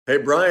Hey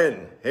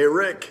Brian, hey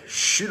Rick,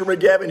 Shooter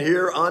McGavin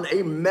here on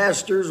a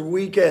Masters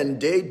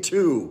weekend, day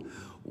 2.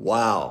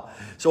 Wow.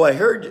 So I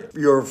heard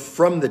your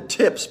From the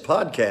Tips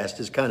podcast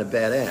is kind of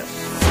badass.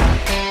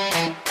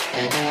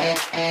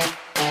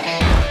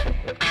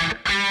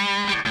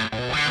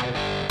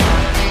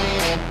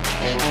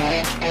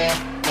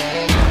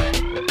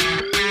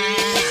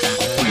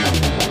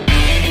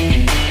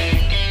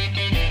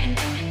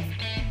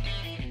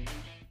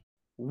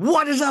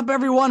 What is up,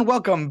 everyone?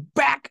 Welcome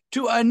back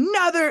to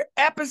another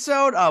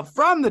episode of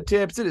From the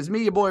Tips. It is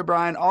me, your boy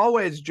Brian,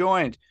 always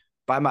joined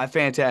by my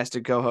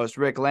fantastic co-host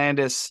Rick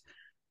Landis.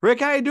 Rick,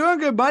 how you doing?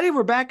 Good, buddy.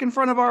 We're back in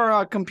front of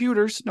our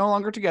computers, no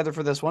longer together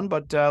for this one,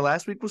 but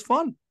last week was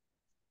fun.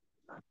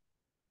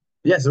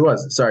 Yes, it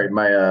was. Sorry,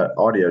 my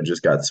audio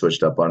just got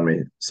switched up on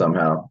me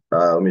somehow.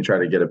 Let me try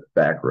to get it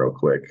back real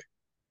quick.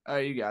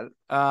 You got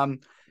it.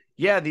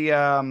 Yeah,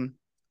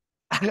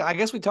 I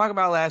guess we talked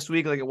about last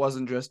week like it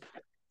wasn't just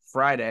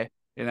Friday.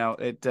 You know,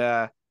 it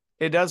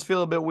does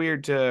feel a bit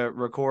weird to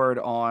record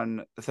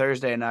on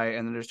Thursday night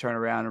and then just turn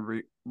around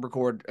and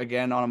record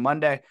again on a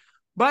Monday.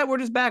 But we're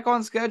just back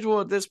on schedule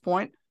at this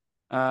point.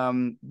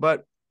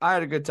 But I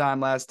had a good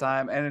time last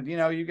time, and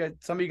you got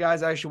some of you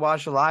guys actually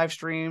watched the live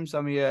stream.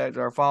 Some of you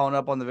are following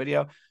up on the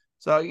video.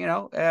 So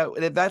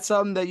if that's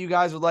something that you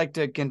guys would like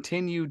to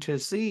continue to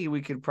see,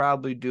 we could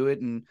probably do it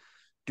and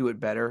do it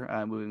better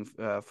moving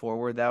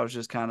forward. That was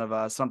just kind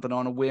of something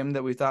on a whim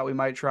that we thought we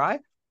might try.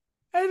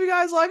 And if you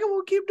guys like it,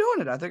 we'll keep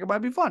doing it. I think it might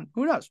be fun.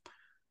 Who knows?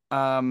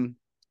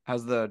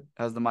 How's the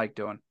mic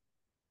doing?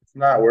 It's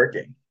not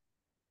working.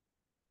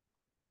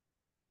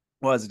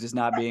 Was it just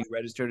not being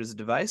registered as a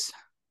device?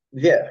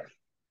 Yeah.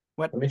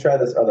 What? Let me try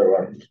this other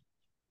one.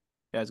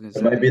 Yeah, I was gonna It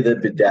say might be the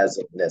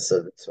bedazzledness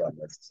of this one.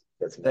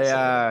 That's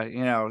they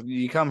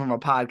you come from a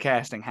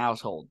podcasting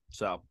household,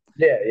 so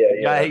yeah.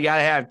 you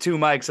gotta have two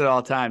mics at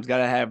all times.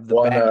 Gotta have the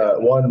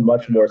One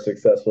much more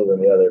successful than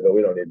the other, but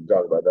we don't need to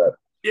talk about that.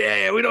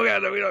 Yeah, we don't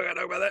gotta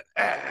talk about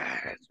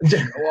that.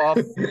 Go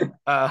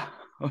off.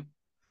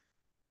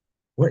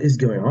 What is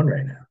going on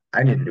right now?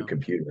 I need a new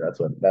computer. That's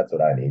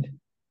what I need.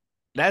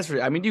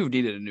 I mean, you've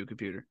needed a new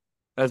computer.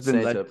 That's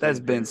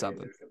been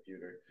something.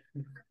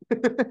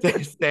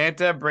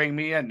 Santa, bring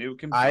me a new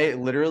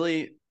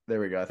computer.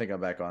 There we go. I think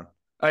I'm back on.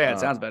 Oh yeah, it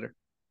sounds better.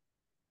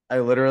 I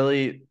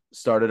literally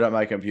started up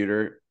my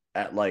computer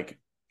at like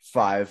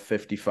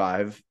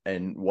 5:55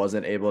 and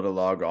wasn't able to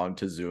log on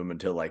to Zoom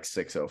until like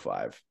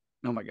 6:05.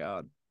 Oh my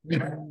God.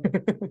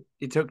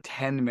 It took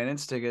 10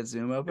 minutes to get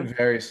Zoom open.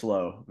 Very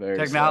slow.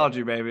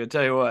 Technology, baby. I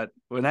tell you what,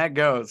 when that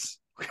goes,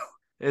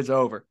 it's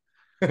over.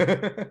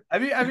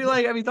 Have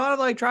you thought of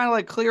like trying to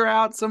like clear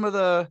out some of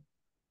the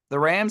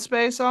RAM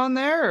space on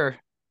there? Or?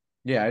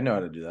 Yeah, I know how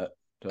to do that.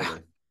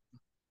 Totally.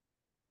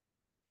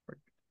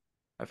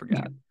 I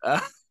forgot.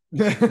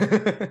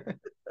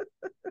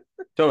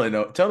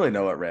 Totally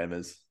know what RAM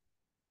is.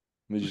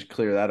 Let me just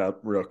clear that up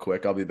real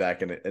quick. I'll be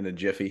back in a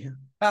jiffy.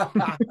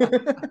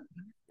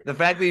 The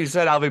fact that you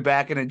said I'll be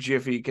back in a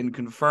jiffy can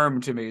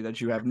confirm to me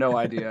that you have no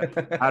idea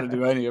how to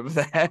do any of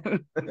that.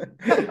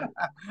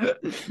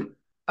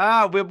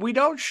 We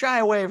don't shy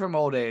away from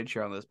old age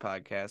here on this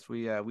podcast.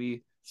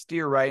 We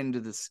steer right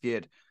into the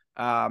skid.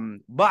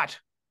 But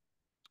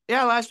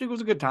yeah, last week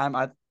was a good time.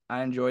 I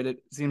enjoyed it.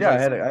 I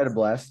had a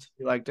blast.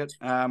 You liked it.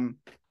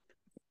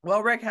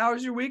 Well, Rick, how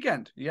was your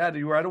weekend? Yeah,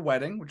 you were at a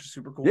wedding, which is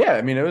super cool. Yeah,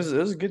 I mean it was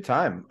a good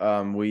time.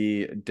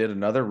 We did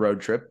another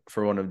road trip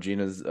for one of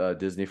Gina's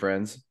Disney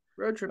friends.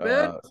 Road trip,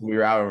 we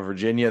were out in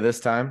Virginia this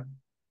time,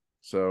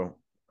 so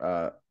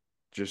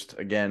just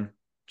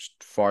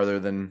farther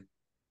than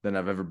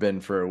I've ever been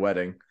for a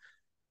wedding.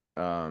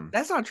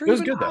 That's not true. It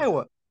was good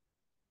Iowa.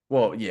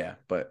 Well, yeah,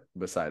 but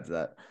besides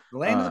that, the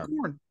land of the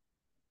corn.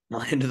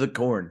 Land of the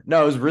corn.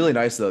 No, it was really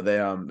nice though.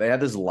 They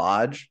had this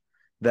lodge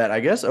that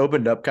I guess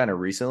opened up kind of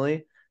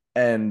recently,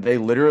 and they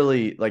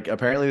literally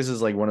apparently this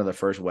is like one of the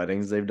first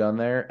weddings they've done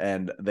there,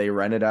 and they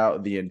rented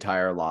out the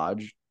entire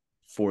lodge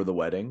for the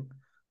wedding.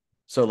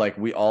 So like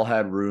we all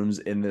had rooms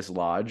in this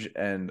lodge,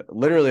 and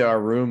literally our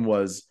room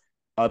was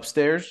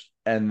upstairs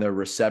and the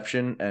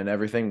reception and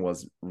everything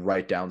was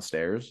right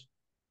downstairs.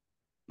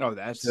 Oh,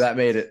 that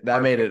made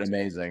it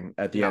amazing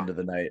at the end of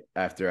the night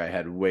after I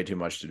had way too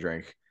much to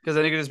drink. Because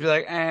then you could just be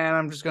like, and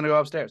I'm just gonna go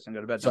upstairs and go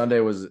to bed. Sunday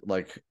was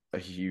like a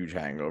huge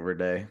hangover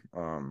day.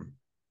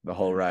 The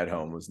whole ride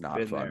home was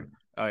not fun. There.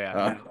 Oh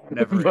yeah,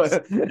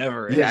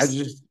 never is.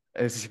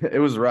 Yeah, it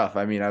was rough.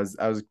 I mean, I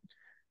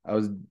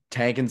was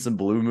tanking some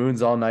Blue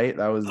Moons all night.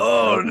 This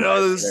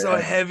is so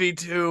heavy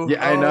too.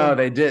 Yeah, I know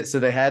they did. So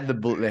they had the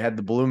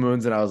Blue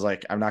Moons, and I was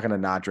like, I'm not gonna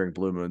not drink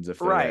Blue Moons if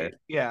they're right. There.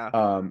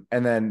 Yeah.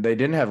 And then they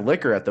didn't have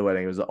liquor at the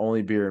wedding. It was the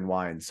only beer and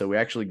wine. So we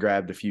actually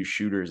grabbed a few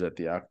shooters at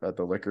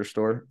the liquor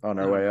store on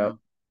our way up,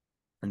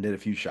 and did a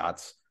few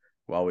shots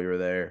while we were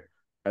there.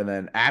 And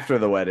then after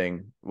the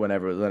wedding, when it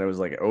was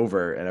like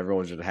over and everyone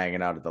was just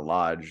hanging out at the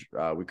lodge,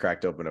 we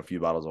cracked open a few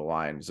bottles of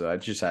wine. So I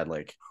just had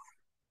like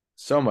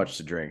so much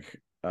to drink.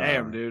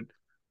 Damn, dude.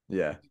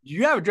 Yeah.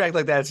 You haven't drank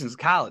like that since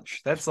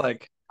college. That's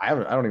like I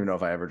don't even know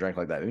if I ever drank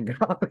like that in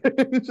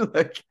college.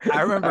 Like,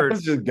 I remember- I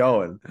was just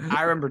going.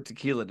 I remember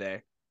tequila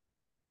day.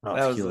 Oh,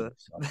 That was tequila the-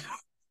 sucks.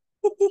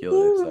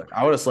 Tequila day sucks.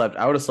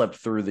 I would have slept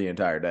through the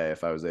entire day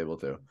if I was able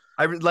to.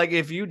 Like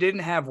if you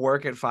didn't have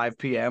work at 5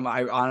 p.m.,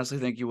 I honestly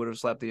think you would have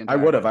slept the entire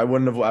I would have. day. I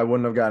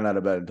wouldn't have gotten out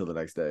of bed until the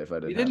next day if I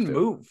didn't. You didn't have to.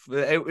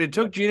 move. It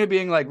took Gina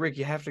being like, Rick,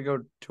 you have to go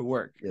to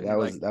work. Yeah, And that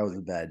like, was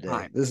a bad day.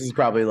 fine. This is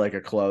probably like a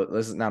close.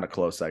 This is not a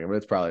close second, but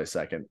it's probably a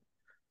second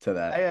to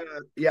that.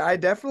 I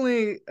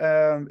definitely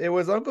it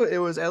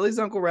was Ellie's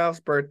Uncle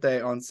Ralph's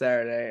birthday on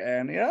Saturday,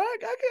 and I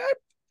kind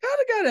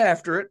of got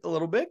after it a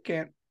little bit,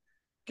 can't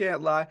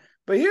lie.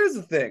 But here's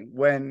the thing,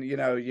 when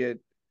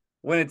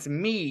when it's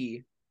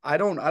me, I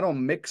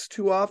don't mix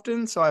too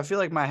often, so I feel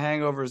like my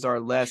hangovers are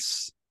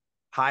less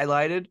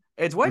highlighted.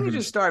 It's when you Mhm.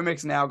 just start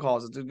mixing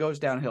alcohols, it goes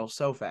downhill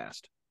so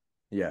fast.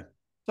 Yeah,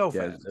 So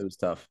yeah, fast. it was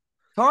tough.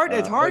 It's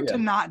but hard yeah. to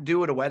not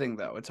do at a wedding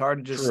though. It's hard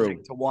to just True.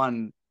 stick to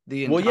one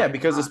the Well, yeah, entire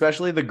because time.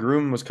 especially the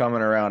groom was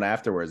coming around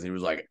afterwards. And he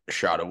was like,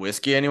 "Shot of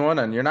whiskey, anyone?"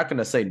 And you're not going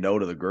to say no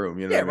to the groom,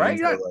 you know? Yeah, what I right. mean?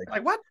 You're So, not,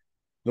 like what?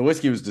 the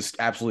whiskey was just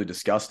absolutely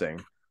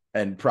disgusting,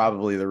 and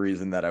probably the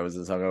reason that I was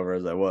as hungover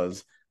as I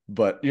was.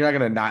 But you're not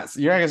gonna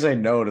say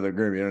no to the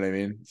groom. You know what I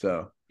mean?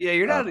 So Yeah,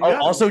 you're not.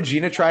 also,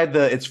 Gina tried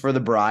the "It's for the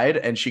bride,"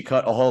 and she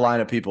cut a whole line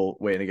of people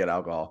waiting to get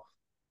alcohol.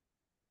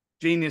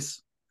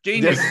 Genius. she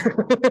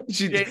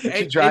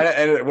It- tried it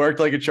and it worked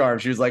like a charm.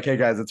 She was like, "Hey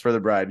guys, it's for the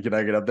bride. Can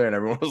I get up there?" And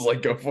everyone was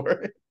like, "Go for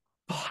it."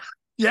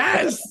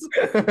 Yes.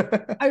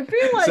 I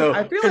feel like so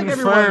everyone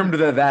confirmed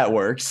that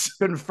works.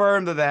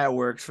 confirmed that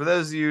works. For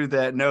those of you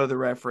that know the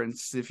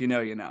reference, if you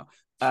know, you know.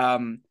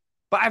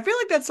 But I feel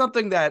like that's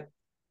something that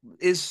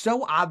is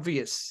so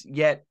obvious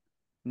yet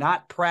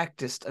not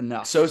practiced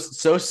enough. So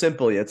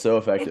simple yet so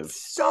effective.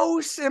 It's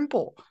so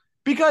simple.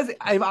 Because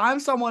if I'm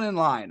someone in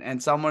line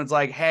and someone's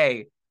like,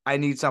 "Hey, I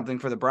need something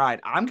for the bride,"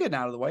 I'm getting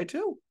out of the way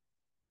too.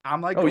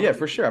 I'm like, Oh yeah,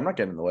 for sure. I'm not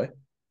getting in the way.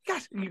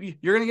 Gosh,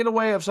 you're gonna get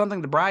away of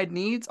something the bride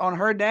needs on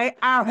her day?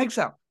 I don't think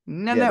so.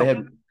 No.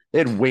 They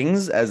had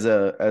wings as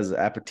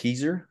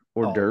appetizer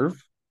hors d'oeuvre.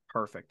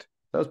 Perfect.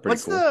 That was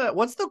pretty cool.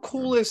 What's the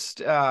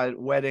coolest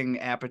wedding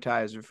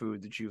appetizer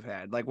food that you've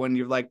had? Like when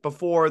you're like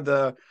before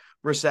the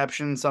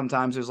reception,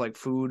 sometimes there's like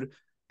food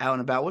out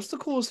and about. What's the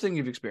coolest thing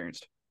you've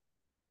experienced?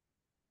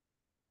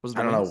 Was it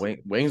I the don't know.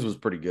 wings? Wings was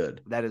pretty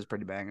good. That is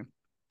pretty banging.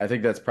 I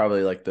think that's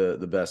probably like the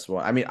best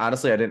one. I mean,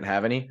 honestly, I didn't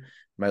have any.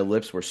 My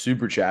lips were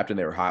super chapped and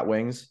they were hot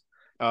wings.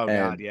 Oh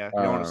And, god, yeah.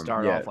 You don't want to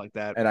start yeah. off like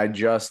that. And I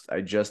just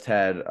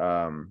had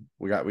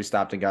we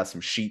stopped and got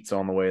some sheets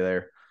on the way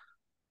there.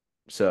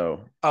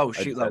 So Oh, I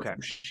sheet. just had Okay.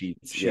 some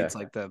sheets. Sheets Yeah.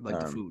 like the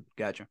food.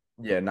 Gotcha.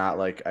 Yeah, not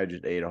like I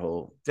just ate a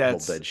whole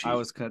That's bed sheet. I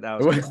was I'm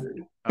not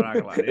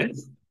gonna lie to you.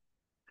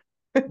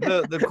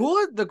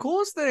 The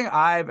coolest thing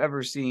I've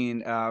ever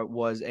seen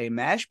was a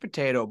mashed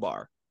potato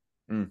bar.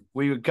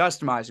 We would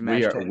customize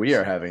mashed potatoes. We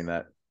are having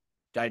that.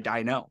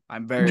 I know.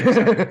 I'm very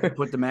excited.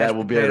 Put the mashed That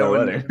will be at our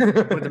potato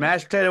wedding. put the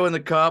mashed potato in the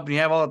cup, and you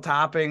have all the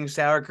toppings: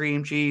 sour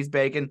cream, cheese,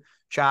 bacon,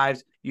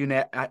 chives.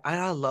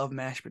 I love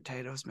mashed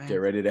potatoes, man. Get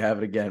ready to have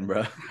it again,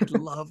 bro. I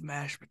love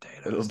mashed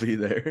potatoes. It'll be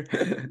there.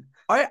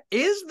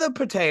 Is the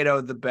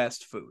potato the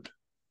best food?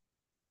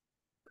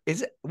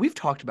 Is it? We've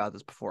talked about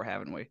this before,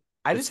 haven't we?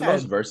 I It's just the had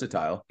most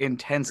versatile.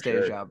 intense for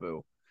sure. deja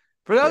vu.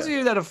 For those Yeah. of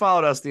you that have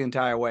followed us the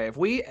entire way, if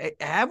we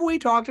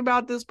talked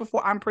about this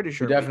before, I'm pretty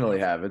sure We definitely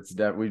have.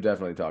 We've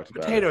definitely talked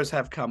about potatoes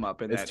have come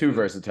up in it. It's that. too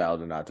versatile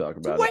to not talk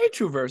It's about way it.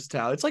 too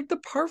versatile. It's like the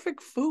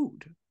perfect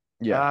food.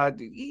 Yeah.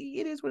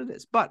 It is what it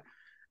is. But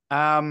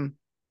what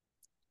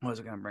was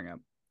I going to bring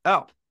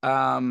up?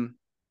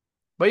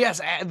 But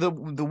yes, the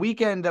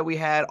weekend that we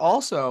had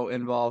also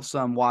involved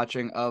some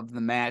watching of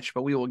the match,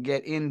 but we will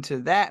get into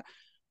that.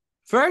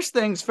 First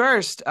things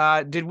first,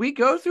 did we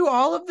go through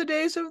all of the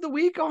days of the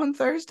week on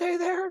Thursday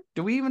there?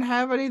 Do we even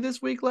have any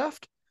this week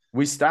left?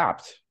 We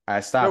stopped. I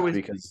stopped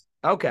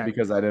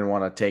because I didn't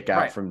want to take out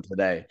Right. from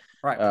today.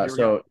 Right. Here we go.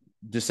 So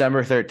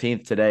December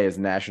 13th today is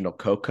National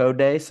Cocoa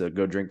Day. So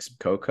go drink some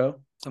cocoa.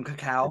 Some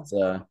cacao. It's,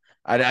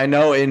 I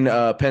know in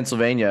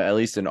Pennsylvania, at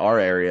least in our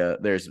area,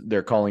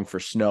 they're calling for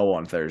snow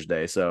on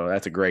Thursday. So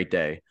that's a great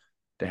day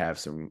to have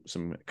some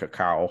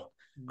cacao.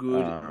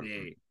 Good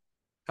day.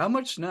 How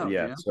much snow?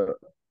 Yeah. You know? So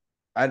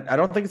I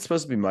don't think it's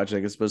supposed to be much. I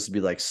think it's supposed to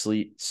be like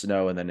sleet,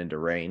 snow, and then into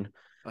rain.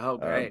 Oh,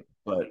 great.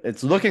 But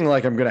it's looking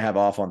like I'm going to have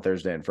off on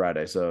Thursday and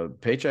Friday. So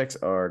paychecks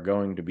are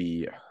going to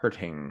be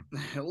hurting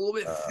A little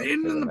bit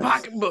thin for in the the next-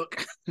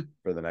 pocketbook.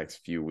 for the next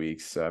few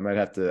weeks. So I might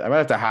have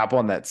to hop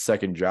on that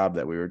second job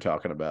that we were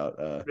talking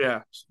about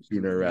Yeah.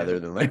 sooner rather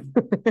than later.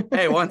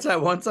 Hey, once I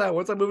move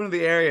into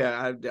the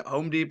area,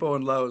 Home Depot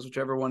and Lowe's,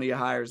 whichever one of you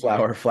hires. me.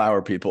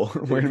 flower people.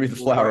 We're going to be the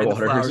We're flower in the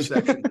waters.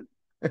 flower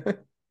section.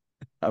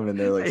 I'm in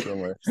there like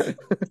somewhere.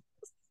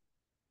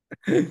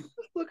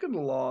 Looking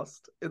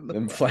lost in the.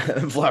 Them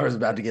flowers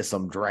about to get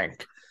some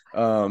drink.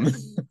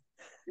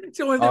 It's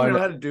the only thing Oh, we know no.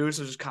 how to do is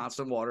just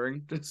constant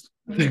watering. Just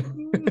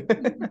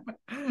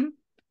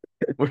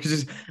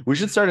We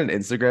should start an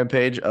Instagram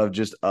page of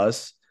just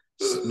us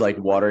like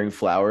watering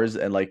flowers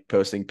and like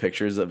posting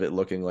pictures of it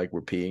looking like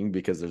we're peeing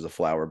because there's a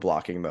flower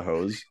blocking the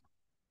hose.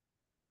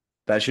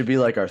 That should be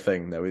like our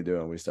thing that we do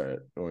when we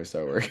start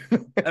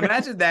working.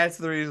 Imagine that's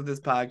the reason this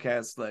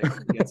podcast like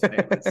gets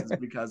famous is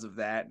because of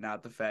that,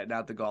 not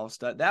the golf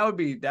stuff. That would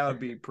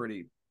be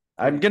pretty.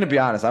 I'm gonna be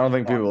honest. I don't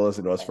think people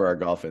listen to us for our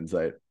golf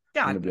insight.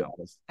 I'm gonna God, be no,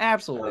 honest.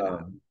 absolutely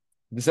not.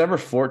 December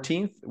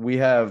 14th, we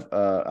have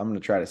I'm gonna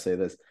try to say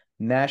this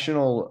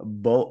National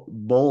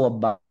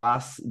Bolobaisi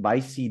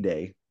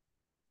Day.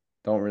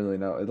 Don't really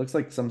know. It looks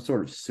like some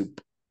sort of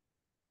soup.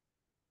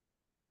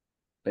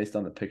 Based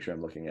on the picture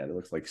I'm looking at, it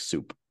looks like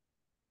soup.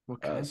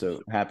 What kind?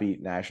 So happy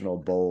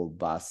National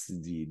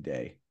Bolobaisi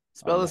Day.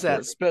 Spell this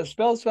out. Spell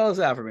this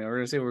out for me. We're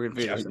gonna see if we're gonna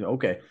figure.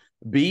 Okay.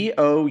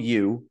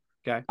 BOUILLABA.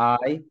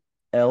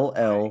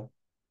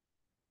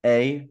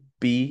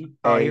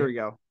 Oh, here we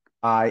go.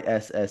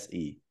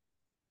 ISSE.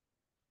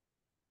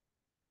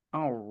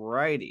 All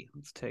righty.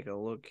 Let's take a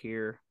look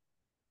here.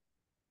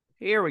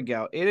 Here we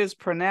go. It is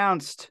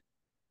pronounced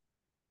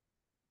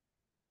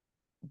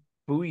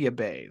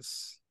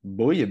Bouillabaisse.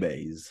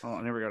 Bouillabaisse.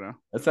 Oh, there we go now.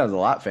 That sounds a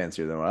lot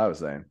fancier than what I was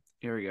saying.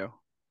 Here we go.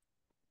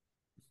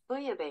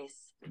 Bouillabaisse.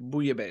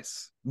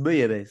 Bouillabaisse.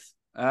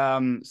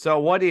 Bouillabaisse. So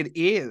what it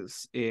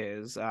is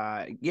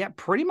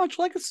pretty much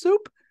like a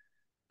soup.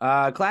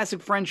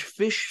 Classic French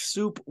fish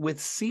soup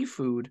with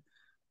seafood.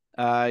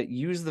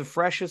 Use the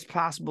freshest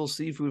possible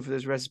seafood for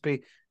this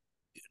recipe.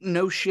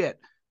 No shit.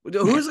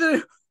 Who's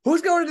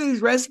going to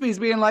these recipes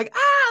being like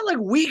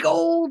week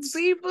old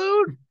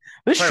seafood?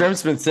 This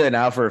shrimp's been sitting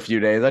out for a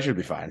few days. That should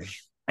be fine.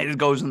 It just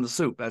goes in the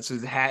soup.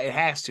 It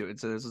has to.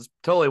 It's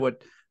totally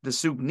what the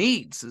soup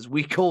needs is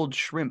week old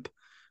shrimp.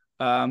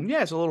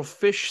 It's a little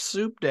fish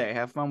soup day.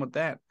 Have fun with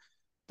that.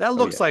 That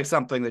looks like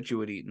something that you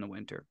would eat in the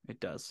winter. It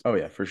does. Oh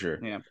yeah, for sure.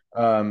 Yeah.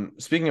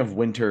 Speaking of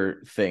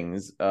winter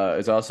things,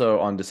 it's also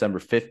on December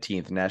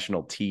 15th,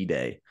 National Tea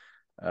Day.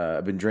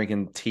 I've been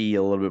drinking tea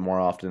a little bit more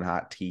often,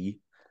 hot tea.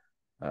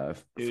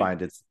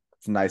 Find it's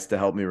nice to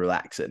help me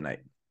relax at night.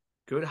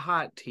 Good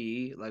hot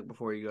tea, like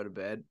before you go to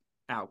bed,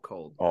 out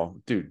cold. Oh,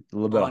 dude, a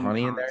little bit of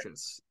honey in there.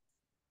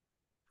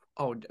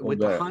 Oh, with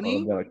the honey? A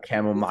little bit of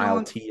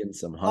chamomile tea and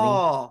some honey.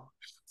 Oh,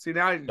 see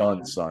now,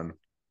 done, son.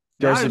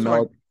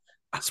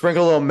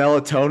 Sprinkle a little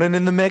melatonin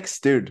in the mix,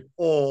 dude.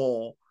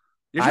 Oh,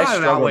 you're trying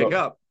to not wake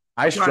up.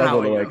 I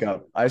struggle to wake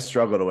up. I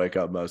struggle to wake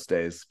up most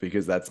days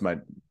because that's my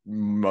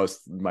normal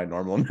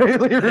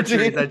daily routine.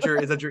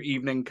 Is that your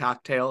evening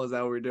cocktail? Is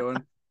that what we're doing?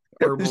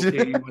 Herbal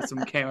tea with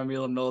some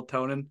chamomile and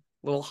melatonin, a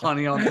little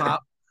honey on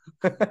top.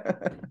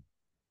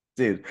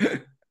 Dude,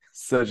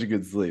 such a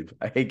good sleep.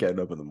 I hate getting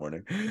up in the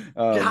morning.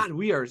 God,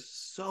 we are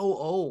so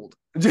old.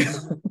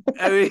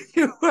 I mean,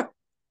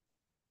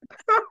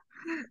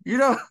 you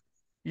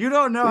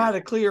don't know how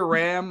to clear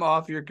RAM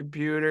off your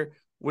computer.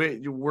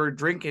 We're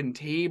drinking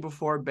tea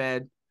before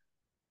bed.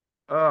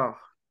 Oh,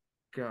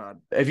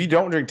 God. If you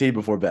don't drink tea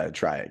before bed,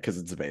 try it because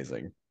it's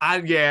amazing.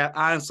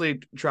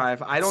 Honestly, try it.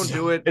 I don't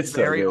do it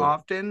very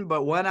often,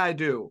 but when I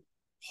do,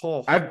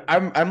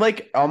 I'm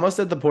like almost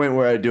at the point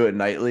where I do it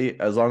nightly.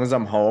 As long as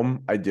I'm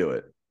home, I do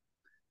it.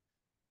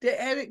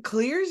 And it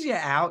clears you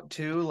out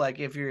too. Like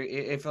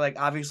if like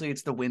obviously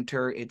it's the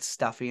winter, it's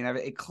stuffy and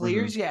everything. It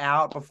clears you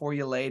out before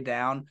you lay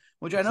down,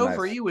 which I know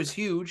for you is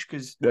huge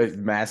because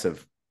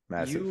massive.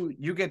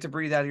 You get to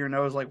breathe out of your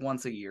nose like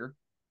once a year.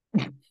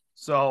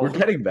 So we're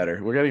getting better.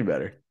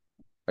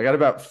 I got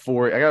about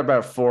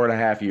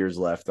 4.5 years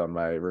left on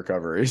my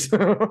recovery. So.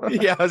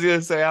 Yeah, I was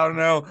gonna say I don't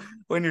know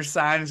when your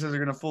sinuses are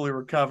gonna fully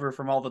recover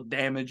from all the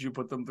damage you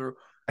put them through.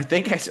 I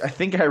think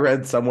I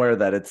read somewhere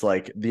that it's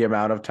like the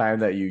amount of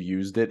time that you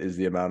used it is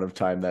the amount of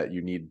time that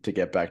you need to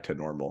get back to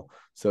normal.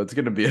 So it's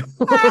gonna be a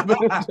little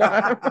bit of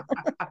time.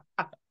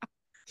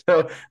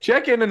 So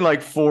check in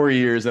like 4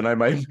 years and I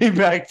might be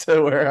back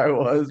to where I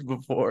was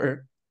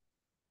before.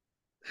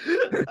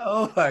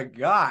 Oh my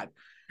God.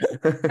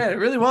 Man, it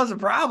really was a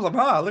problem,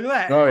 huh? Look at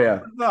that. Oh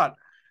yeah.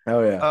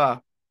 Oh yeah.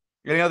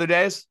 Any other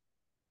days?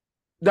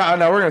 No,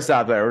 we're gonna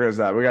stop there. We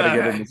gotta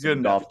get into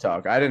some golf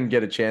talk. I didn't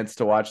get a chance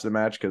to watch the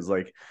match because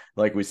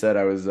like we said,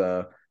 I was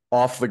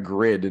off the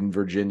grid in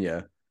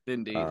Virginia.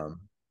 Indeed.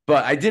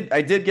 But I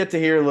did get to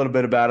hear a little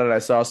bit about it. I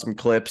saw some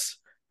clips.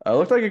 It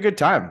looked like a good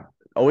time.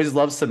 Always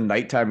love some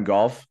nighttime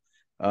golf.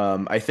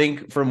 I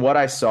think from what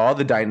I saw,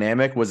 the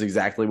dynamic was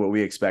exactly what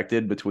we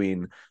expected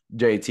between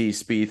JT,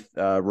 Spieth,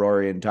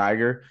 Rory, and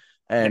Tiger.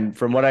 And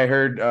from what I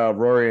heard,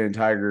 Rory and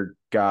Tiger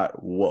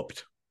got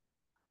whooped.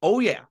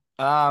 Oh, yeah.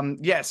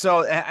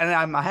 So, and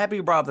I'm happy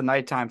you brought up the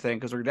nighttime thing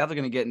because we're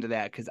definitely going to get into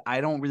that because I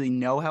don't really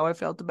know how I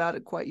felt about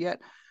it quite yet.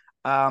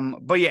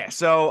 But yeah,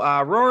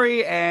 so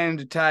Rory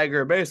and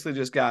Tiger basically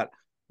just got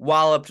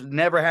walloped,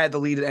 never had the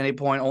lead at any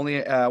point,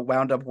 only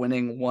wound up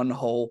winning one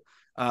hole.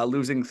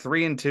 Losing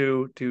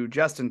 3-2 to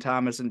Justin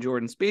Thomas and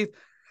Jordan Spieth.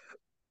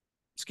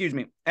 Excuse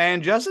me.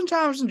 And Justin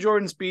Thomas and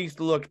Jordan Spieth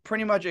looked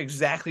pretty much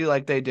exactly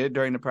like they did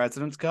during the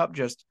President's Cup.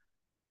 Just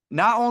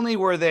not only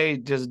were they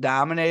just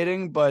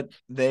dominating, but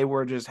they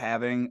were just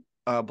having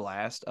a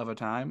blast of a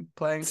time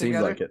playing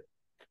together. Seems like it.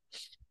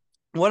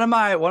 One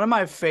of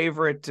my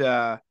favorite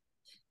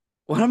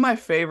One of my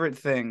favorite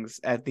things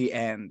at the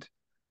end,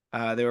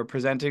 they were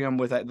presenting him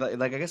with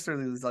like I guess they're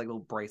these like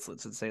little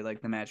bracelets that say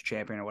like the match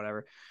champion or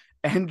whatever.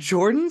 And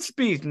Jordan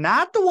Spieth,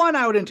 not the one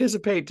I would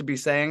anticipate to be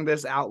saying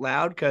this out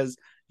loud, because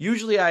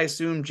usually I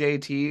assume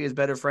JT is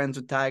better friends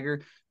with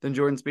Tiger than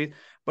Jordan Spieth,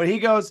 but he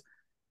goes,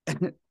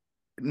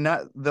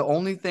 not the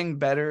only thing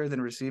better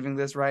than receiving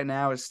this right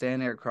now is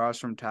standing across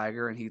from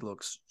Tiger, and he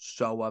looks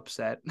so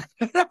upset.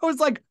 I was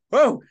like,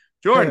 "Whoa,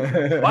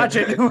 Jordan, watch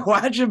it,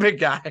 watch it, big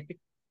guy."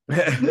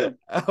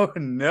 Oh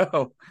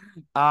no,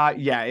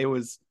 yeah, it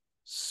was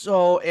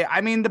so.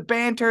 I mean, the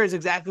banter is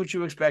exactly what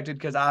you expected,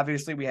 because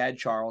obviously we had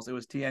Charles. It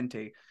was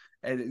TNT,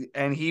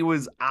 and he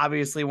was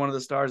obviously one of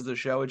the stars of the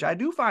show, which I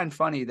do find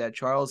funny that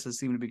Charles has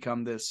seemed to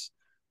become this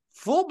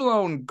full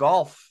blown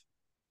golf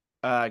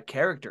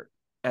character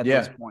at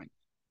this point.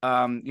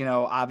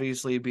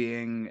 Obviously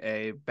being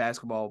a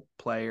basketball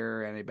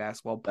player and a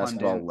basketball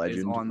pundit legend.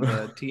 is on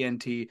the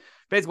TNT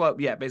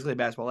basically a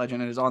basketball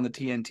legend, and is on the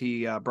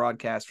TNT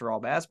broadcast for all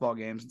basketball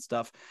games and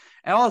stuff.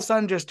 And all of a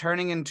sudden just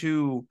turning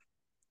into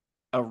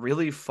a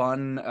really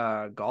fun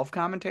golf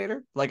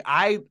commentator. Like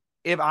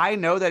if I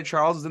know that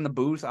Charles is in the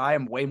booth, I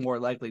am way more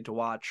likely to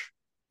watch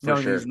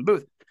knowing he's in the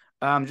booth.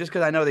 Just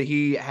because I know that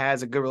he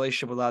has a good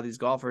relationship with a lot of these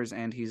golfers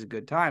and he's a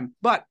good time.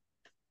 But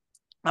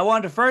I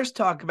wanted to first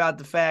talk about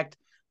the fact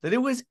that it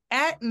was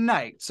at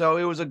night. So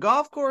it was a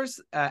golf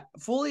course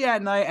fully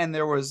at night, and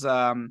there was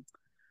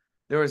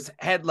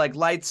head like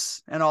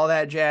lights and all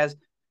that jazz.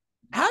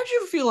 How did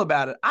you feel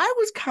about it? I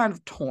was kind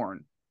of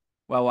torn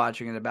while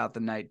watching it about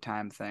the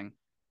nighttime thing.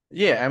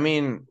 Yeah, I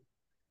mean,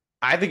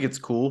 I think it's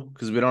cool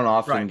because we don't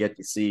often get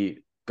to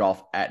see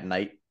golf at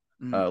night,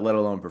 let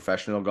alone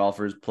professional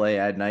golfers play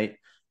at night.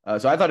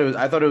 So I thought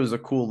it was a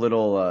cool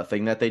little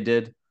thing that they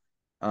did.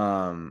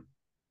 I'm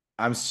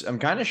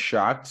kind of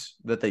shocked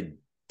that they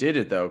did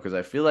it though, because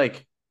I feel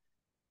like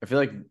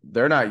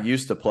they're not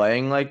used to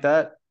playing like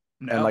that.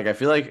 No. And like I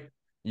feel like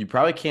you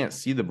probably can't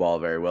see the ball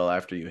very well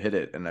after you hit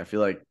it, and I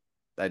feel like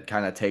that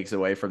kind of takes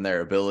away from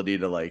their ability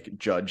to like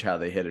judge how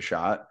they hit a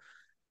shot.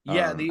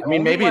 Yeah, I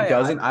mean, maybe it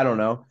doesn't. I don't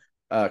know,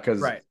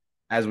 because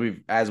as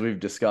we've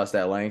discussed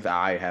at length,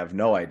 I have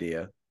no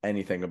idea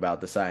anything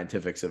about the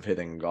scientifics of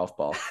hitting a golf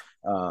ball.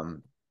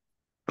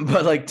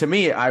 But like to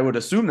me, I would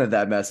assume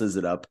that messes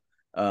it up.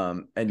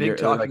 And big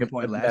talking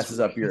point it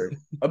messes up your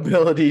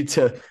ability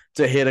to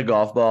hit a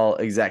golf ball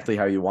exactly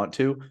how you want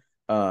to.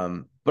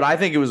 But I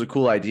think it was a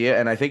cool idea,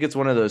 and I think it's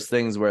one of those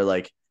things where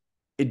like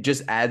it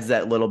just adds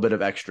that little bit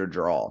of extra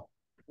draw,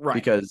 right?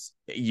 Because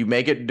you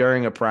make it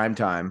during a prime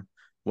time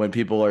when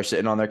people are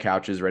sitting on their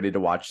couches ready to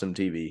watch some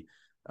TV.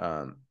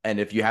 And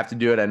if you have to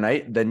do it at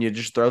night, then you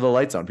just throw the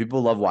lights on.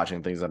 People love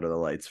watching things under the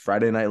lights.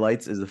 Friday Night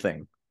Lights is a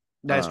thing.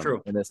 That's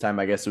true. And this time,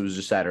 I guess it was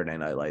just Saturday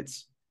Night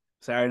Lights.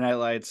 Saturday Night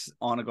Lights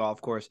on a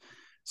golf course.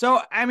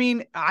 So, I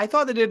mean, I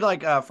thought they did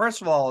like,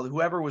 first of all,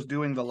 whoever was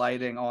doing the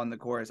lighting on the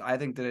course, I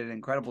think did an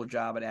incredible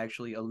job at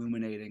actually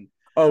illuminating.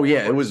 Oh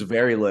yeah, it was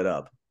very lit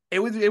up. It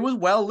was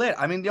well lit.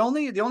 I mean, the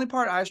only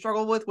part I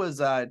struggled with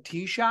was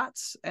tee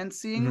shots and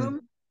seeing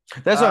them.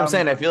 That's what I'm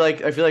saying. I feel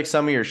like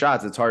some of your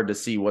shots, it's hard to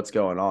see what's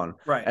going on.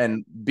 Right.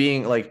 And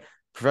being like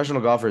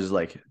professional golfers,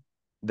 like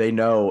they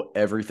know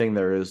everything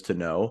there is to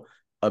know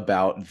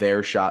about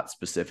their shot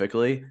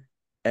specifically.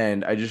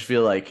 And I just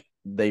feel like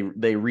they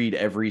read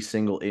every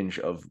single inch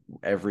of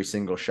every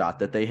single shot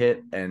that they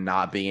hit, and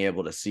not being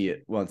able to see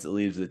it once it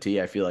leaves the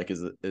tee, I feel like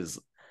is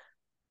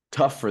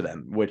tough for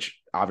them, which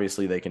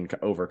obviously they can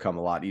overcome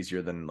a lot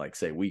easier than like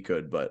say we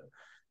could. But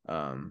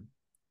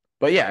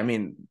yeah, I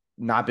mean,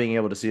 not being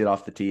able to see it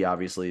off the tee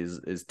obviously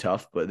is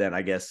tough. But then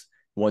I guess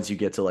once you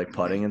get to like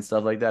putting and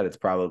stuff like that, it's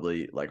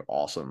probably like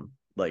awesome.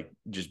 Like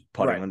just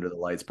putting under the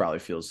lights probably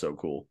feels so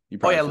cool.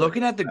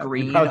 Looking at the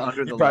green under the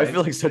lights. You probably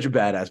feel like such a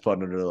badass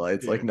putting under the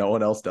lights. Like no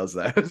one else does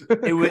that.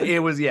 it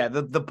was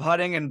the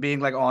putting and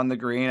being like on the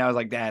green. I was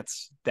like,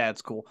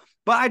 that's cool.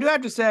 But I do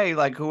have to say,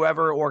 like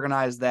whoever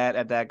organized that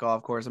at that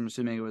golf course, I'm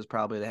assuming it was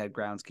probably the head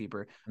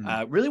groundskeeper.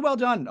 Really well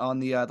done on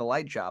the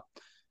light job.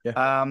 Yeah.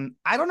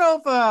 I don't know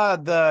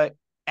if the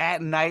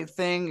at night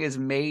thing is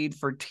made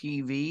for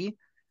TV.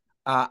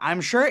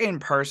 I'm sure in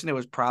person it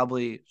was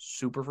probably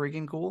super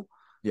freaking cool.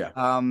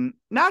 Yeah.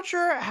 Not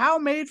sure how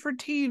made for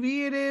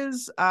TV it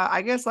is.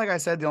 I guess, like I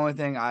said, the only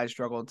thing I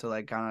struggled to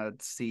like kind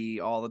of see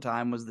all the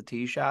time was the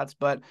tee shots,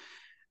 but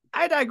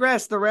I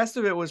digress. The rest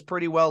of it was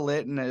pretty well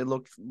lit, and it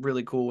looked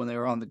really cool when they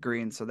were on the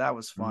green, so that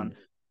was fun.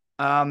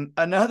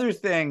 Another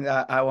thing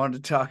that I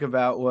wanted to talk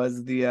about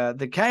was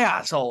the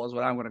chaos hole is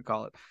what I'm going to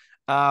call it.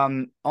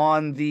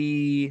 On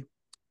the,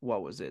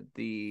 what was it?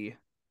 The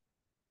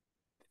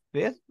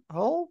fifth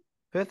hole?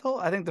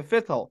 I think the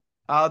fifth hole.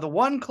 The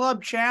one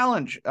club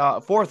challenge,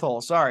 fourth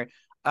hole, sorry.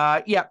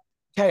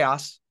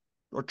 Chaos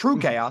or true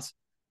chaos.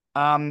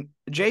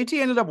 JT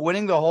ended up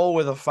winning the hole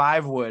with a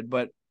 5-wood,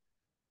 but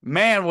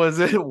man, was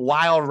it a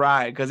wild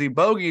ride because he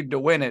bogeyed to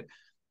win it.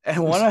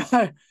 And one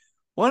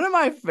of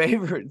my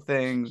favorite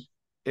things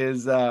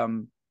is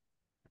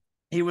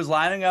he was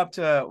lining up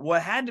to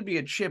what had to be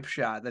a chip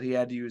shot that he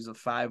had to use a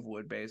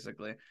 5-wood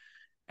basically.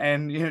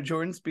 and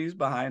Jordan Spieth's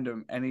behind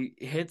him, and he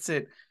hits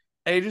it.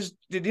 And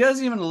he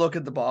doesn't even look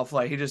at the ball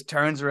flight. He just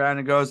turns around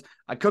and goes,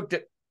 "I cooked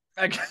it."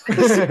 I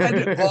sent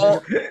it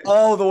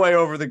all the way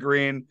over the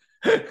green.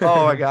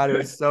 Oh my God, it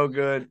was so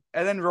good.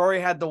 And then Rory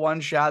had the one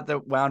shot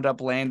that wound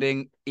up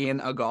landing in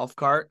a golf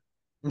cart,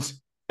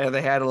 and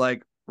they had to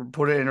like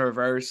put it in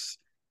reverse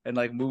and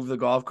like move the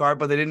golf cart,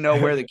 but they didn't know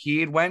where the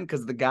key went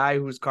because the guy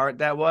whose cart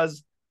that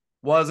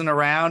wasn't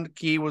around.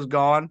 Key was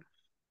gone.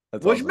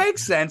 That's Which awesome.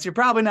 makes sense. You're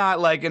probably not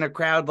like in a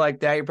crowd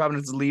like that. You're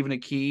probably just leaving a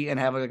key and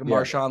having like a Yeah.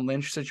 Marshawn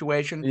Lynch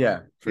situation.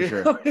 Yeah, for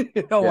sure.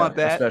 You don't want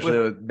that. Especially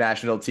with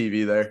national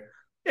TV there.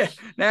 Yeah,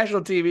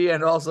 national TV,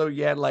 and also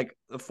you had like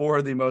four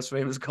of the most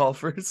famous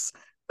golfers.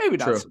 Maybe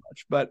not True. so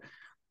much, but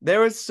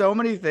there was so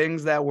many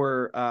things that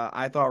were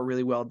I thought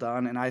really well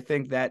done, and I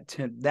think that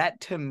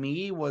to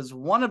me was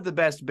one of the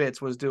best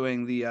bits was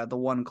doing the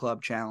one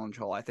club challenge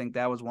hole. I think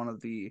that was one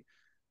of the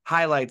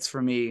highlights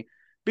for me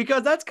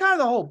because that's kind of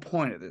the whole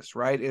point of this,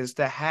 right? Is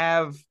to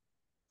have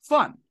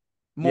fun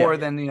more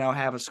than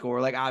have a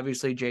score. Like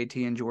obviously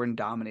JT and Jordan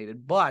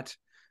dominated, but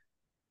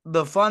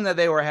the fun that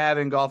they were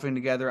having golfing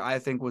together, I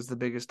think, was the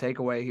biggest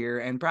takeaway here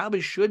and probably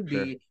should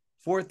be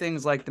for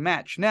things like the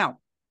match. Now,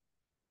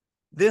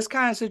 this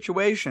kind of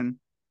situation,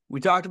 we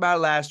talked about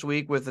it last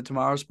week with the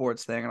Tomorrow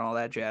Sports thing and all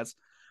that jazz.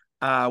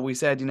 We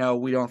said,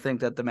 we don't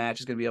think that the match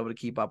is going to be able to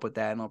keep up with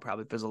that and it'll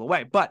probably fizzle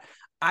away. But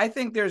I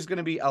think there's going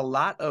to be a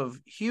lot of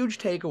huge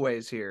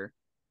takeaways here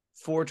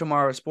for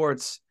Tomorrow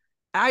Sports.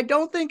 I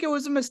don't think it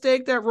was a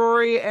mistake that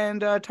Rory and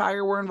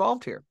Tiger were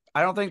involved here.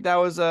 I don't think that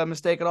was a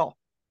mistake at all.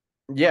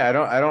 Yeah,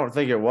 I don't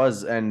think it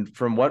was. And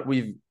from what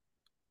we've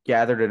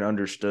gathered and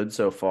understood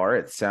so far,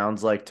 it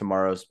sounds like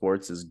Tomorrow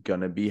Sports is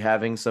gonna be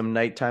having some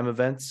nighttime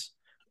events.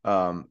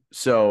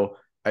 So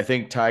I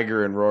think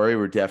Tiger and Rory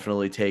were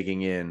definitely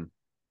taking in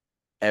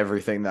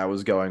everything that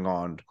was going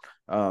on.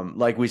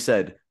 Like we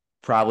said,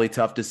 probably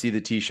tough to see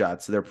the tee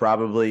shots. They're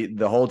probably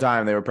the whole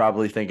time they were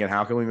probably thinking,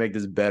 how can we make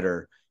this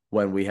better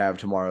when we have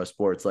Tomorrow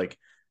Sports? Like,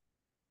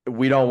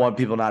 we don't want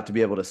people not to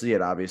be able to see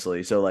it,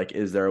 obviously. So like,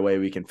 is there a way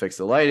we can fix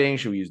the lighting?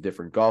 Should we use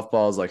different golf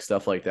balls? Like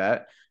stuff like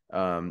that.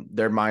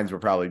 Their minds were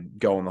probably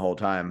going the whole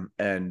time,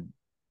 and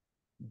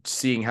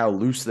seeing how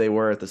loose they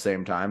were at the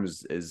same time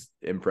is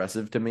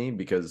impressive to me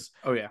because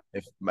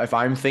if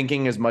I'm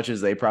thinking as much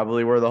as they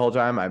probably were the whole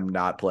time, I'm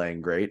not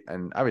playing great.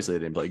 And obviously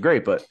they didn't play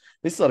great, but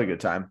they still had a good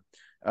time.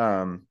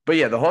 But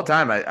yeah, the whole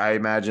time I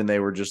imagine they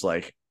were just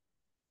like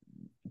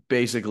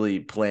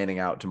basically planning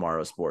out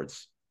Tomorrow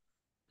Sports.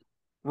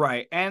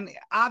 Right. And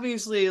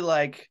obviously,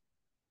 like,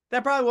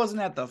 that probably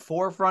wasn't at the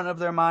forefront of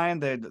their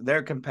mind.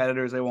 They're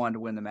competitors. They wanted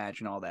to win the match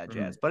and all that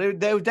jazz. But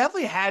they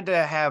definitely had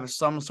to have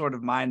some sort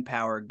of mind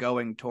power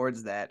going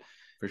towards that.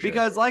 For sure.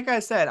 Because, like I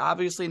said,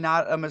 obviously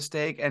not a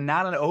mistake and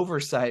not an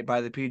oversight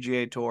by the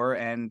PGA Tour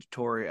and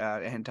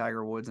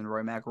Tiger Woods and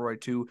Rory McIlroy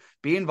to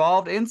be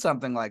involved in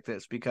something like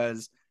this,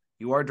 because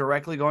you are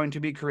directly going to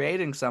be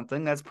creating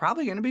something that's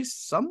probably going to be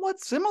somewhat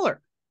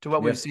similar to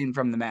what we've seen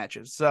from the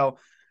matches. So,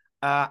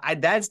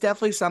 that's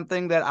definitely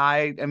something that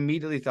I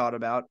immediately thought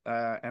about,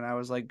 and I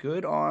was like,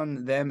 good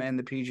on them and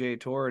the PGA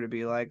Tour to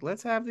be like,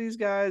 let's have these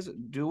guys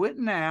do it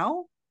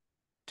now,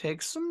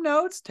 take some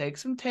notes, take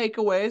some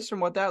takeaways from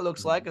what that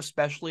looks like,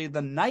 especially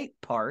the night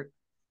part,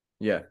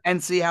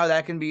 and see how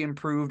that can be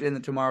improved in the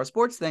Tomorrow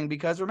Sports thing,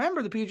 because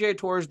remember, the PGA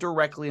Tour is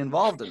directly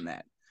involved in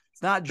that.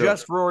 It's not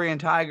just Rory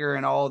and Tiger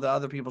and all the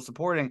other people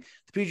supporting.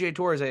 The PGA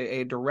Tour is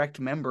a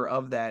direct member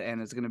of that,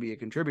 and it's going to be a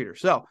contributor.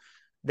 So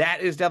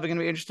that is definitely going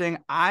to be interesting.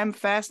 I'm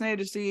fascinated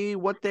to see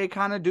what they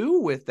kind of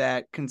do with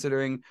that,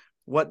 considering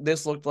what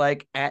this looked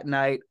like at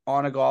night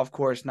on a golf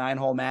course,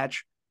 9-hole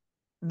match.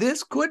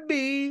 This could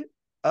be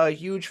a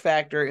huge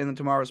factor in the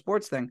Tomorrow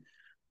Sports thing.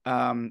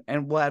 And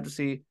we'll have to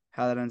see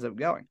how that ends up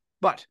going.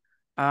 But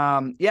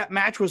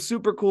match was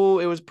super cool.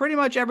 It was pretty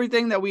much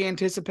everything that we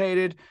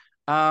anticipated.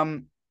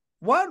 One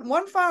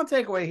final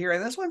takeaway here,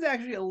 and this one's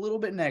actually a little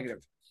bit negative.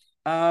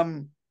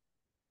 I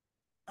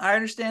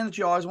understand that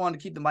you always want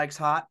to keep the mics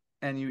hot,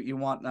 and you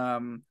want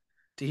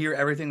to hear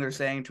everything they're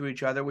saying to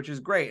each other, which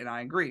is great, and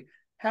I agree.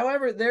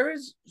 However, there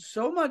is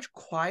so much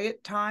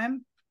quiet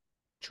time.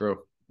 True.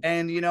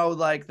 And,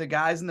 like the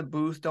guys in the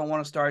booth don't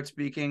want to start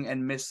speaking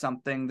and miss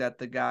something that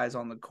the guys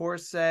on the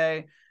course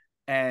say.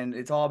 And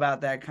it's all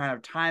about that kind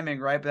of timing,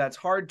 right? But that's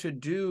hard to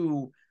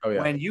do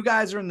when you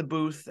guys are in the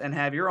booth and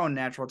have your own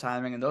natural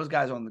timing, and those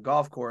guys are on the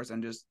golf course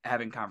and just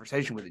having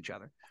conversation with each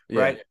other,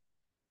 right?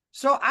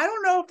 So I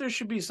don't know if there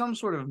should be some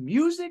sort of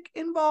music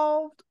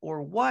involved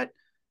or what.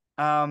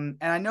 And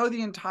I know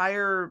the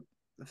entire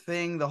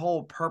thing, the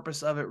whole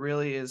purpose of it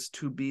really is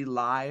to be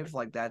live.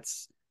 Like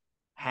that's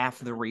half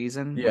the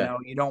reason.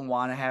 You don't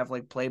want to have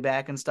like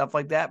playback and stuff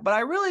like that. But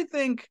I really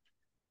think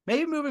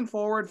maybe moving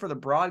forward for the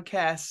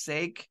broadcast's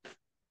sake,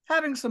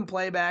 having some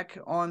playback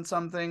on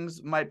some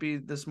things might be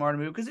the smarter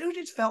move, because it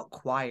just felt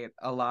quiet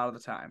a lot of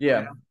the time.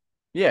 Yeah.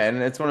 Yeah. And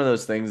it's one of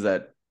those things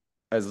that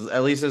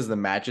at least as the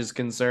match is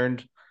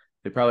concerned,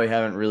 they probably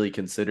haven't really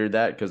considered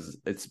that because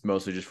it's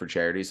mostly just for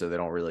charity, so they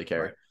don't really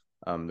care.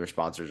 Right. Their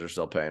sponsors are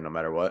still paying no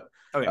matter what.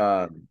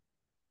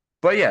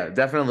 But yeah,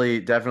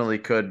 definitely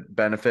could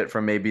benefit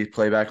from maybe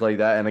playback like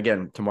that. And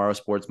again, Tomorrow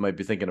Sports might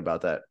be thinking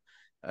about that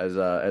as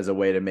a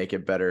way to make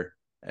it better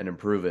and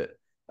improve it.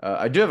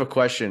 I do have a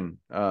question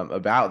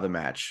about the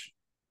match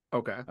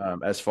Okay.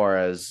 as far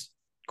as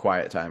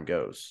quiet time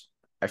goes.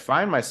 I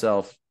find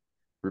myself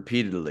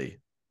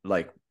repeatedly,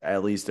 like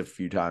at least a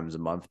few times a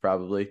month,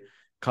 probably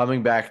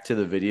coming back to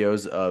the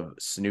videos of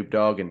Snoop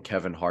Dogg and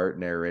Kevin Hart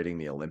narrating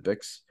the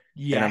Olympics.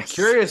 And I'm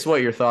curious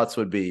what your thoughts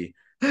would be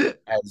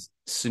as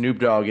Snoop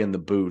Dogg in the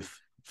booth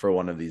for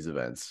one of these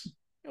events.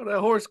 Oh, that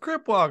horse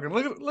crip walking.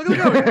 Look at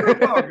him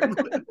crip walking.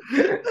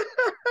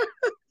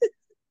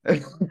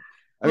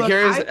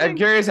 I'm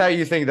curious how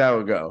you think that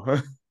would go.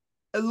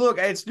 Look,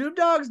 Snoop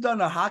Dogg's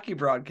done a hockey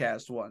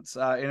broadcast once.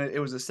 And it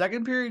was a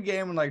second period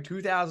game in like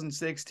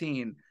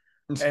 2016.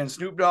 And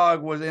Snoop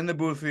Dogg was in the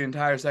booth for the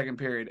entire second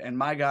period. And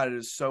my God, it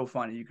is so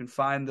funny. You can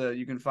find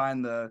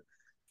the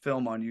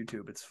film on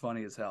YouTube. It's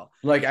funny as hell.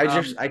 Like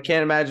I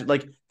can't imagine.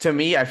 Like to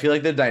me, I feel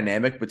like the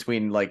dynamic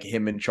between like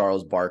him and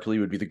Charles Barkley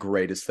would be the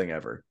greatest thing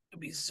ever. It'd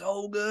be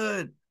so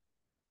good.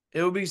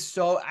 It would be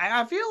so.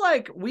 I feel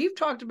like we've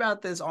talked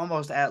about this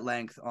almost at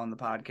length on the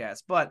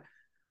podcast, but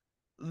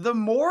the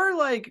more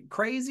like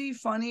crazy,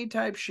 funny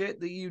type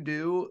shit that you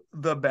do,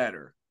 the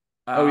better.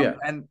 Oh yeah,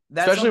 and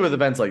that's especially with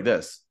events like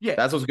this. Yeah,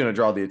 that's what's going to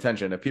draw the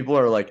attention. If people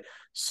are like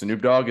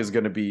Snoop Dogg is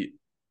going to be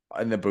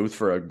in the booth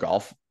for a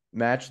golf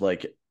match,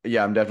 like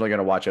yeah, I'm definitely going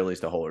to watch at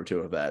least a hole or two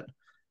of that.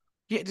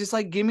 Yeah, just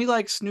like give me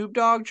like Snoop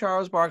Dogg,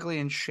 Charles Barkley,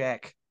 and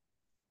Shaq.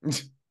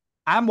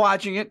 I'm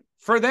watching it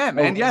for them.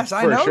 And yes,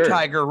 I know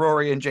Tiger,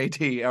 Rory, and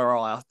JT are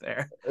all out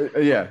there.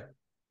 Yeah.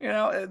 You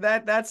know,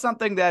 that's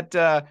something that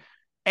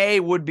A,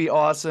 would be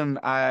awesome.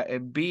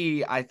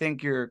 B, I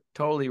think you're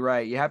totally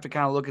right. You have to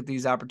kind of look at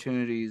these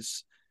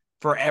opportunities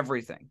for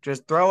everything.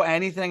 Just throw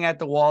anything at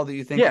the wall that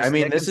you think. Yeah, I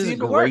mean, this is a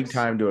great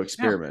time to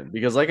experiment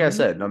because like I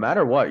said, no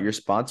matter what, your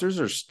sponsors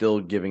are still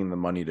giving the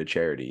money to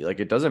charity. Like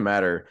it doesn't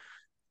matter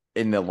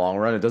in the long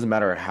run. It doesn't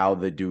matter how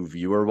they do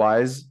viewer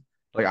wise.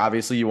 Like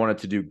obviously you want it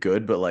to do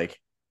good, but like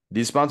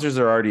these sponsors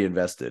are already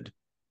invested.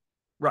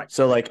 Right.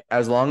 So like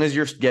as long as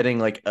you're getting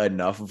like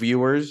enough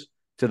viewers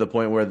to the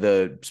point where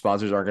the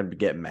sponsors aren't going to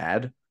get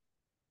mad,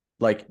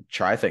 like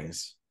try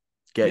things.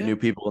 Get new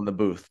people in the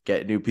booth,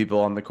 get new people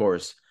on the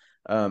course.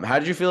 How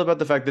did you feel about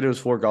the fact that it was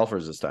 4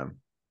 golfers this time?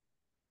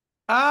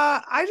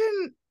 I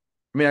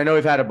mean, I know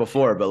we've had it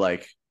before, but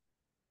like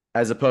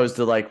as opposed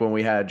to like when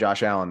we had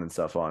Josh Allen and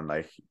stuff on,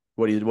 like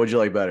what'd you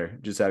like better?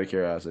 Just out of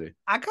curiosity.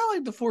 I kind of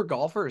like the 4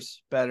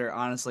 golfers better,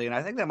 honestly. And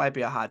I think that might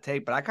be a hot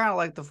take, but I kind of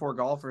like the 4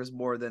 golfers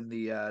more than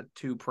the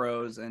 2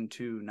 pros and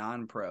 2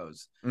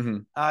 non-pros.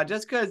 Mm-hmm.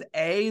 Just because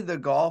the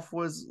golf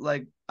was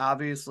like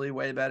obviously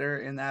way better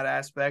in that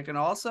aspect. And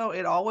also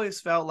it always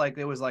felt like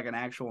there was like an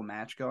actual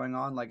match going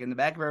on. Like in the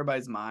back of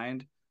everybody's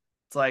mind,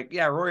 it's like,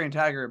 yeah, Rory and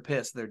Tiger are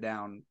pissed. They're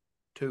down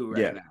 2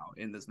 right now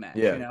in this match,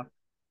 you know?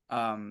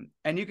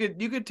 And you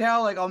could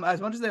tell like as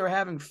much as they were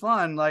having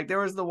fun, like there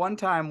was the one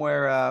time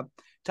where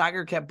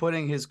Tiger kept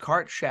putting his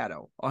cart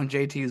shadow on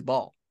JT's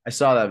ball. I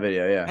saw that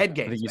video. Yeah, head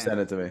games. I think you sent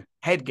it to me.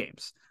 Head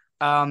games.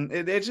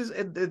 It's just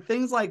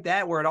things like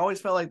that where it always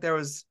felt like there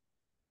was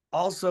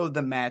also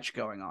the match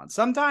going on.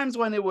 Sometimes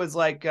when it was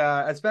like,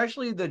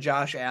 especially the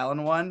Josh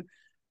Allen one,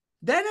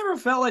 that never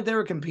felt like they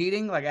were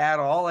competing like at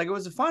all. Like it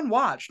was a fun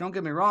watch. Don't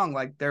get me wrong.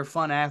 Like they're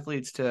fun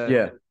athletes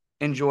to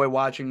enjoy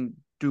watching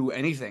do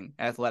anything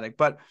athletic,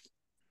 but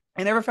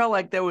I never felt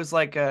like there was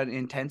like an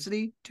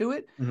intensity to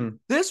it. Mm-hmm.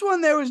 This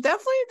one, there was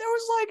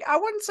like, I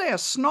wouldn't say a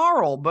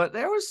snarl, but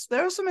there was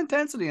some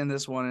intensity in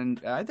this one.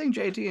 And I think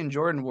JT and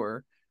Jordan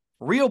were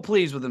real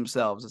pleased with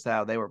themselves as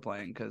how they were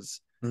playing. Cause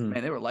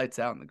man, they were lights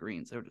out in the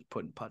greens. They were just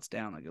putting putts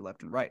down like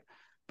left and right.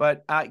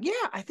 But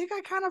yeah, I think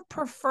I kind of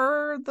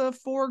prefer the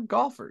 4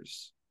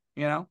 golfers,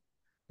 you know?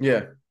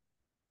 Yeah.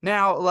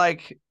 Now,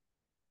 like,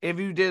 if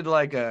you did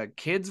like a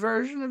kids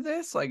version of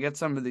this, like get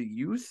some of the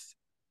youth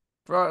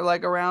for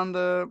like around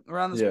the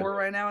sport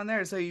right now in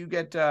there. So you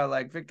get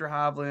like Victor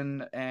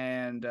Hovland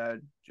and get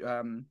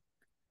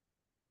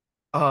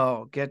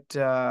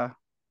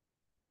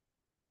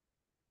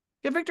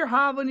Victor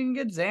Hovland. You can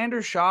get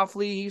Xander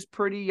Schauffele. He's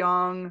pretty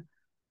young.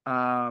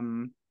 Why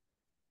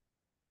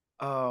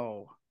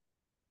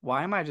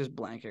am I just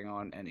blanking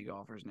on any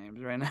golfers'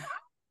 names right now?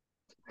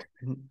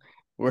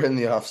 We're in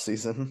the off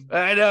season.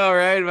 I know,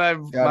 right? My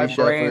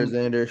brain.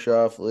 Xander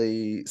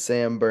Schauffele,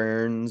 Sam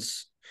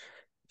Burns,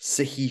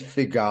 Sahith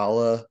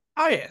Theegala.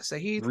 Oh yeah,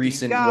 Sahith.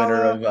 Recent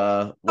winner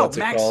of what's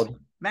it called?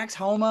 Max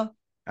Homa.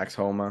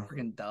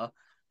 Freaking duh.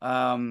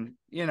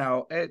 You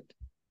know,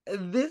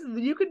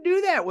 you could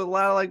do that with a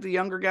lot of like the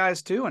younger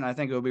guys too, and I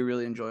think it would be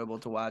really enjoyable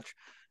to watch.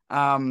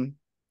 Yeah,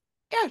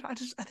 I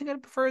think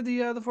I'd prefer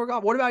the 4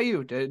 golf. What about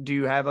you? Do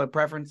you have a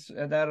preference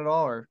at that at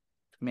all, or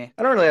me?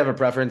 I don't really have a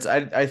preference.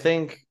 I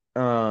think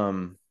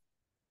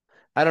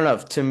I don't know.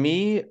 To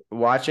me,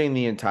 watching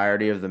the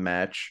entirety of the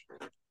match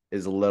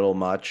is a little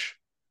much.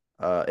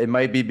 It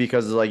might be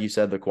because, like you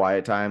said, the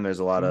quiet time. There's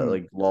a lot of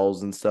like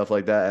lulls and stuff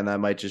like that, and that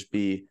might just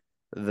be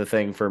the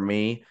thing for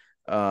me.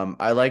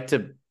 I like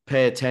to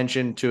pay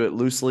attention to it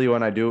loosely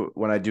when I do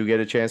get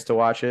a chance to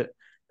watch it.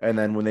 And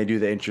then when they do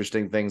the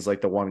interesting things like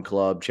the one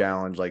club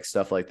challenge, like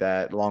stuff like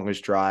that,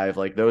 longest drive,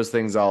 like those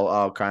things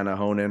I'll kind of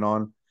hone in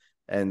on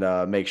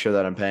and make sure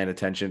that I'm paying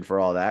attention for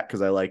all that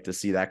because I like to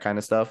see that kind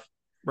of stuff.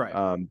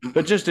 Right.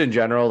 But just in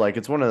general, like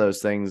it's one of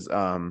those things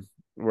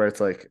where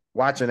it's like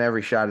watching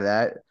every shot of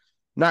that,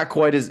 not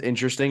quite as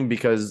interesting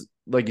because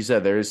like you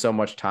said, there is so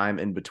much time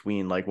in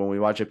between. Like when we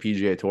watch a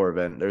PGA Tour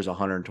event, there's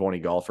 120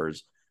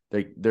 golfers.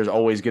 There's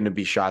always going to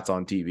be shots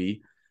on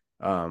TV,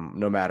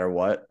 no matter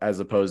what, as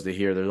opposed to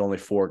here, there's only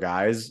 4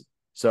 guys.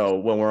 So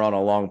when we're on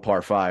a long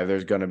par 5,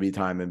 there's going to be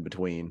time in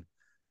between.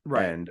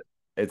 Right. And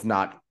it's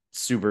not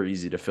super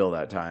easy to fill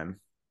that time.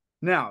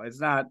 No, it's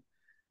not.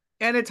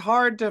 And it's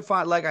hard to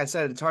find, like I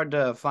said, it's hard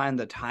to find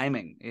the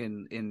timing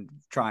in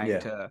trying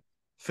to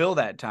fill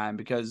that time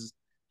because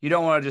you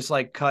don't want to just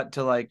like cut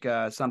to like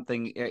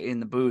something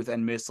in the booth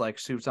and miss like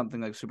something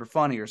like super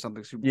funny or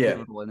something super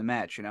pivotal in the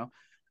match, you know?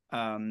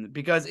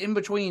 Because in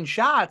between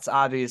shots,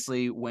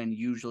 obviously, when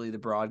usually the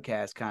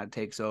broadcast kind of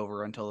takes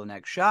over until the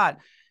next shot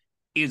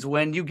is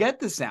when you get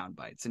the sound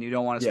bites, and you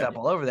don't want to step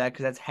all over that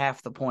because that's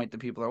half the point that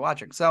people are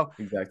watching. So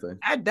exactly,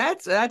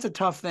 that's a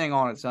tough thing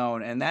on its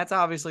own, and that's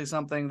obviously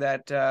something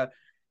that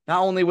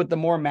not only with the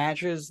more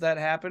matches that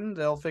happen,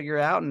 they'll figure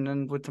out, and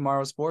then with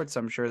tomorrow's sports,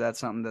 I'm sure that's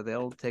something that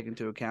they'll take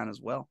into account as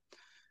well.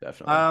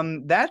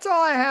 Definitely. That's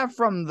all I have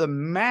from the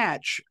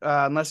match,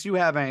 unless you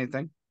have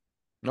anything.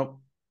 Nope.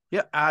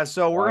 Yeah.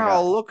 So we're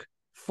gonna look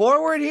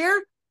forward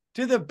here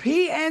to the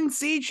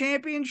PNC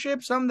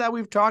Championship, something that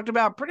we've talked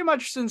about pretty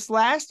much since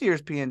last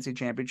year's PNC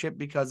Championship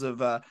because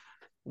of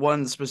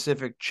one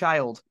specific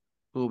child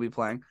who will be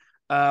playing.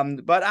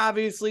 But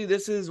obviously,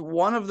 this is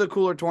one of the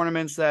cooler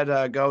tournaments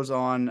that goes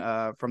on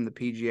from the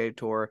PGA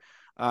Tour.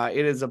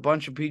 It is a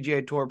bunch of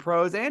PGA Tour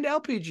pros and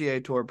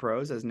LPGA Tour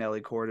pros, as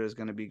Nelly Korda is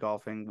going to be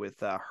golfing with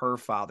her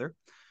father.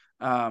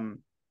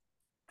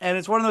 And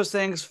it's one of those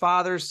things,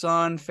 father,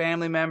 son,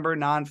 family member,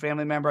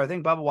 non-family member. I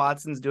think Bubba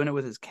Watson's doing it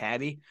with his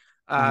caddy.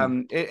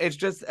 It's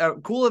just a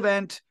cool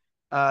event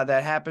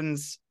that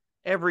happens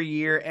every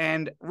year.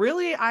 And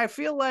really, I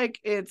feel like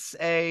it's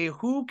a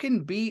who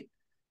can beat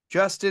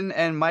Justin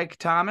and Mike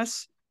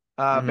Thomas.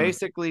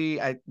 Basically,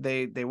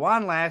 they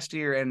won last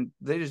year, and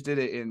they just did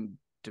it in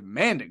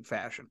demanding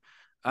fashion.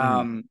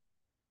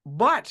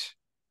 But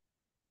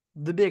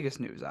the biggest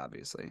news,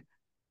 obviously,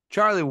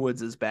 Charlie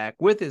Woods is back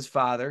with his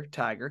father,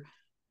 Tiger.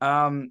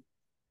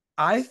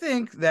 I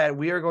think that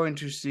we are going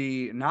to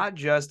see not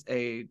just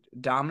a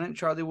dominant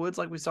Charlie Woods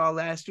like we saw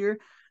last year.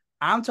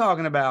 I'm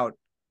talking about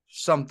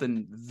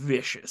something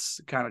vicious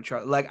kind of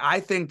Charlie. Like, I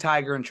think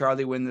Tiger and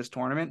Charlie win this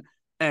tournament,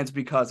 and it's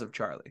because of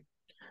Charlie.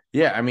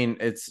 Yeah, I mean,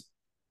 it's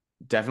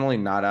definitely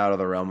not out of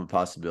the realm of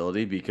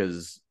possibility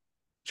because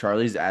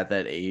Charlie's at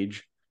that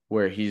age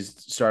where he's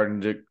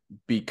starting to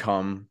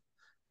become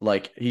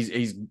like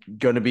he's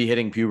going to be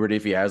hitting puberty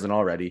if he hasn't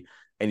already.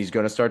 And he's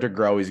going to start to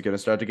grow. He's going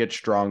to start to get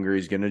stronger.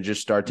 He's going to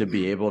just start to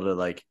be able to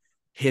like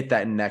hit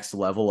that next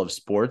level of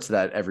sports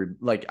that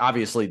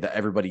obviously that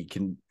everybody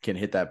can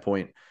hit that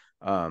point.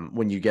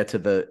 When you get to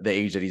the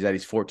age that he's at,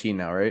 he's 14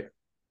 now, right?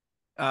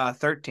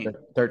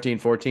 13,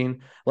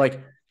 14.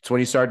 Like it's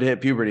when you start to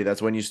hit puberty.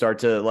 That's when you start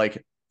to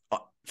like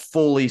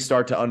fully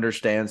start to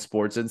understand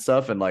sports and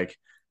stuff. And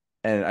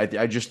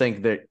I just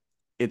think that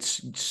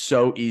it's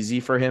so easy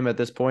for him at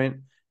this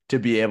point to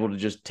be able to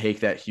just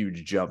take that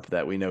huge jump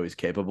that we know he's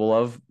capable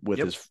of with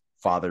his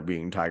father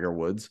being Tiger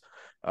Woods.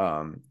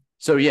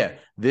 So yeah,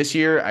 this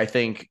year, I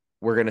think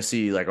we're going to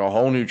see like a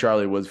whole new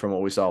Charlie Woods from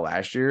what we saw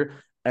last year.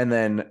 And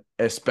then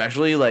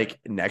especially like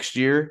next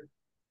year,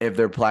 if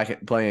they're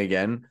playing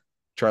again,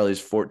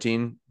 Charlie's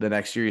 14, the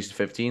next year he's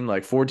 15,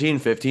 like 14,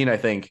 15. I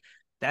think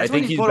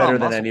he's better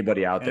than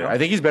anybody out there. I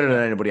think he's better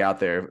than anybody out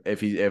there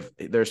if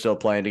they're still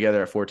playing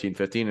together at 14,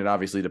 15. It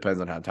obviously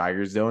depends on how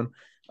Tiger's doing.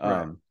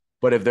 Right.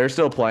 But if they're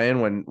still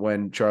playing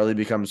when Charlie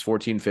becomes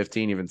 14,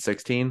 15, even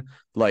 16,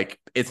 like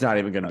it's not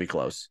even going to be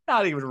close.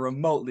 Not even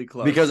remotely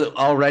close. Because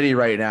already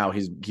right now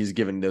he's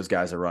giving those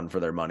guys a run for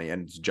their money,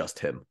 and it's just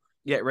him.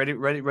 Yeah, ready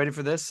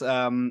for this.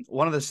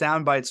 One of the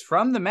sound bites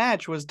from the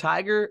match was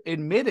Tiger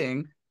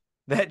admitting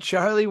that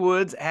Charlie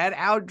Woods had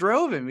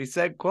outdrove him. He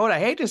said, quote, "I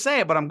hate to say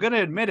it, but I'm going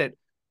to admit it.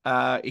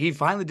 He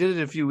finally did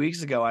it a few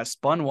weeks ago. I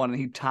spun one and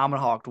he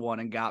tomahawked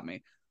one and got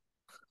me."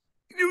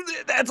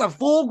 That's a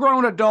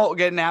full-grown adult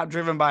getting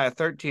outdriven by a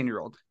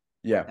 13-year-old.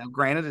 Yeah. Now,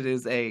 granted, it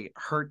is a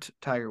hurt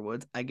Tiger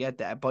Woods. I get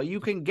that. But you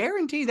can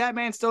guarantee that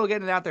man's still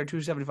getting it out there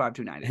 275,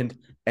 290.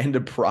 And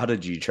a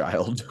prodigy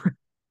child.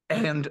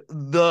 And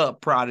the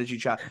prodigy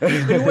child.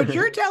 What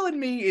you're telling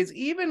me is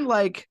even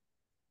like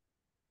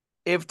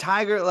if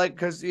Tiger, like,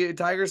 because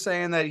Tiger's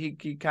saying that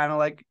he kind of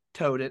like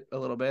towed it a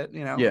little bit,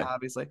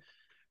 obviously.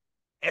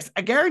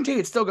 I guarantee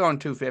it's still going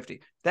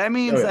 250. That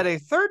means that a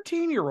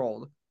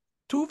 13-year-old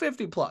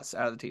 250 plus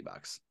out of the tee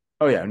box.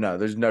 Oh yeah, no,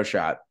 there's no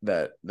shot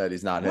that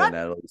he's not hitting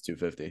at least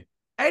 250.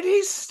 And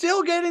he's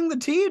still getting the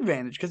tee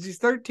advantage because he's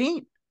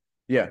 13.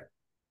 Yeah.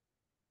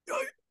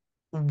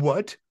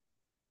 What?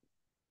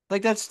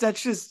 Like that's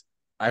just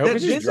I hope he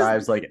This just is-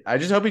 drives I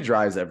just hope he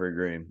drives every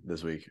green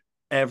this week.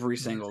 Every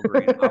single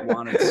green. I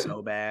want it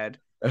so bad.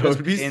 That Just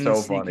would be pin so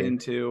sneak funny.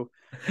 into.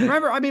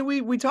 Remember, I mean,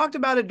 we talked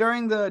about it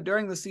during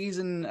the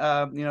season,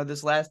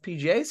 this last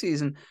PGA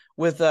season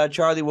with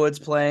Charlie Woods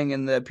playing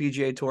in the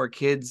PGA Tour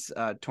Kids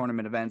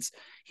tournament events.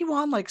 He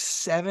won like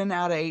 7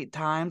 out of 8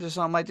 times or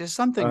something like this,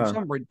 some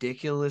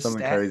ridiculous Something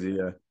stat. crazy,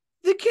 yeah.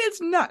 The kid's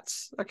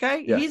nuts.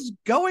 Okay, Yeah. he's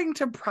going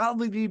to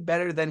probably be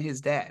better than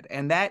his dad,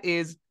 and that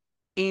is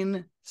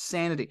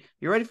insanity.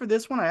 You ready for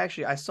this one?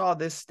 I saw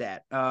this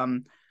stat.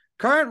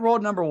 Current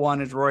world number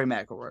 1 is Rory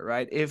McIlroy,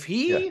 right? If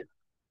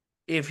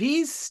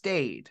he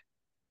stayed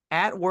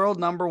at world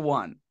number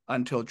 1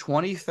 until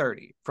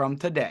 2030 from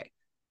today,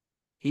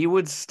 he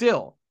would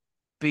still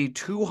be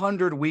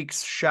 200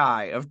 weeks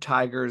shy of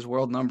Tiger's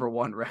world number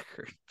 1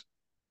 record.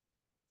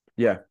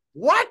 Yeah.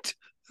 What?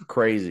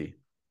 Crazy.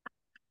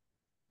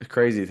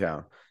 Crazy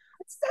town.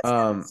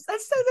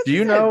 That's Do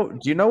you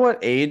know what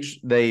age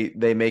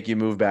they make you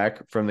move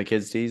back from the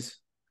kids' tees?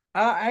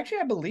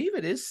 Actually, I believe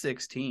it is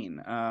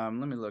 16. Let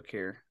me look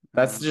here.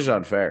 That's just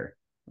unfair.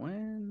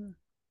 When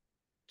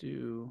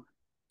do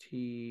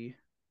T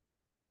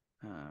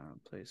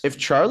place? If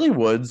Charlie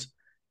Woods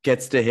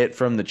gets to hit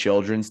from the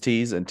children's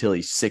tees until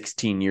he's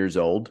 16 years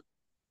old,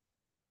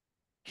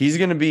 he's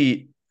going to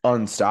be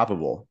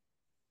unstoppable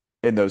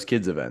in those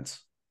kids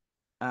events.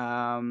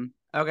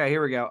 Okay,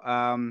 here we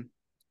go.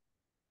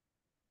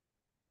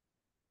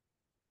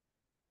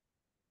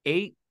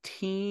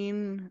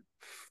 18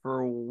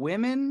 for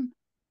women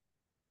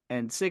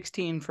and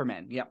 16 for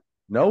men. Yep.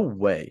 No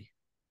way.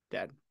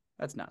 Dad,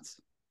 that's nuts.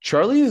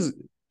 Charlie is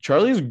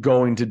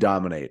going to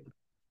dominate.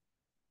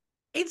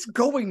 It's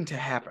going to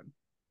happen.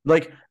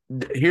 Like,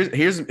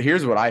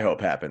 here's what I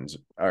hope happens.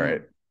 All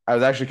right. I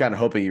was actually kind of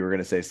hoping you were going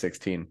to say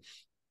 16.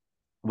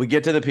 We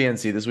get to the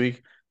PNC this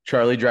week.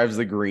 Charlie drives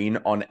the green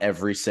on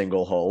every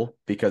single hole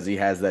because he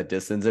has that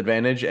distance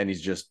advantage and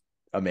he's just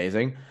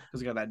amazing.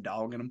 Because he got that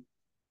dog in him.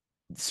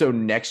 So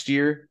next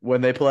year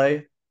when they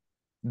play,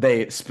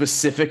 they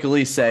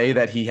specifically say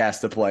that he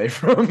has to play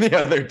from the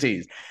other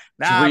tees.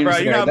 Nah, bro,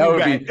 you that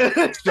would be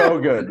back. so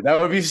good. That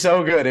would be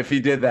so good if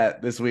he did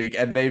that this week.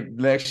 And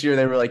next year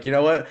they were like, you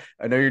know what?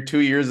 I know you're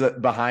 2 years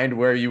behind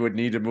where you would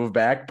need to move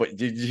back, but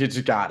you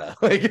just gotta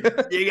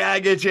you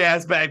gotta get your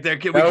ass back there.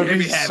 That would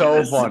be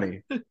so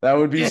funny. That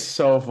would be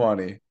so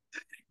funny.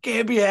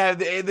 Can't be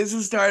having this.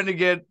 Is starting to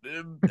get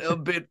a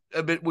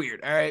bit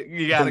weird. All right,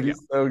 you gotta go.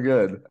 So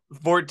good.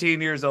 14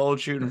 years old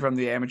shooting from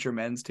the amateur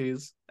men's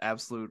tees.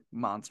 Absolute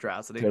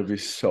monstrosity. That would be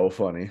so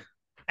funny.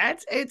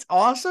 It's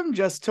awesome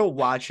just to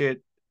watch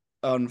it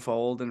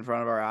unfold in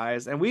front of our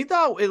eyes. And we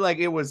thought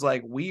it was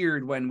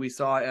weird when we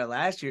saw it at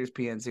last year's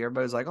PNC.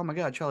 Everybody was like, oh my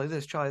God, Charlie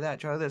this, Charlie that,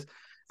 Charlie this.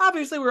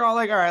 Obviously, we're all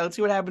like, all right, let's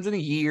see what happens in a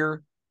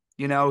year.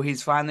 You know,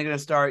 he's finally going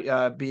to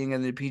start being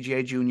in the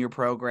PGA Junior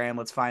program.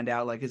 Let's find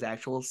out his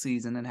actual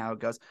season and how it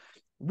goes.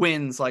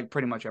 Wins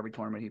pretty much every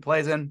tournament he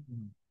plays in.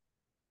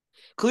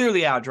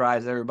 Clearly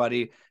outdrives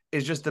everybody.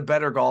 Is just a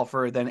better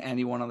golfer than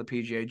anyone on the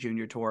PGA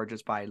Junior Tour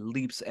just by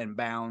leaps and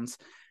bounds.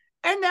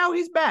 And now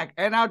he's back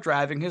and out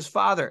driving his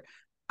father.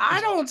 I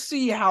don't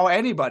see how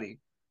anybody,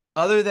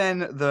 other than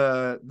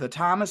the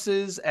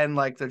Thomases and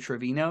the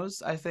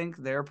Trevinos, I think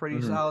they're a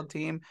pretty solid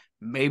team.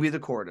 Maybe the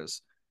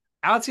Cordas.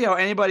 I don't see how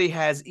anybody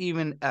has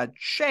even a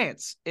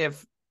chance.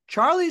 If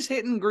Charlie's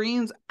hitting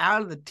greens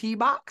out of the tee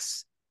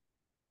box,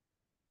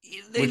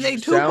 they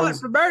 2 putts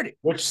for birdie.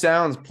 Which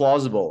sounds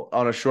plausible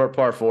on a short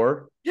par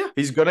 4. Yeah.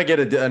 He's going to get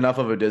enough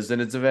of a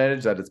distance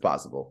advantage that it's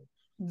possible.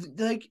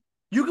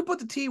 You could put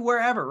the tee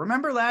wherever.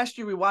 Remember last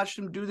year we watched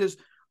him do this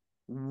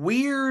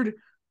weird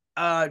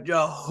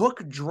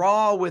hook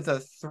draw with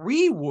a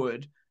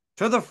 3-wood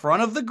to the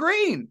front of the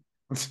green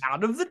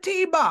out of the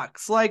tee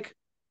box.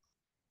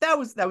 That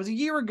was a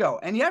year ago.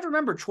 And you have to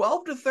remember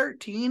 12 to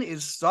 13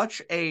 is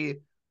such a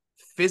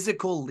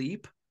physical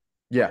leap.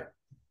 Yeah.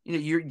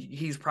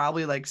 He's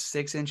probably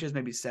 6 inches,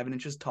 maybe 7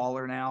 inches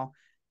taller now.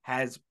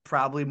 Has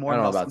probably more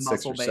about muscle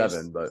 6 or base.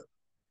 7, but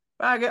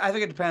I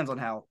think it depends on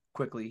how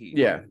quickly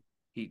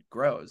he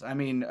grows. I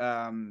mean, 6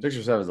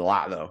 or 7 is a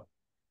lot though.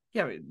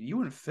 Yeah, but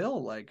you and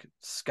Phil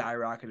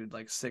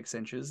skyrocketed 6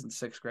 inches in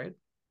 6th grade.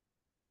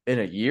 In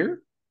a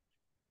year?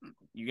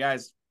 You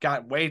guys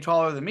got way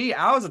taller than me.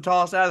 I was the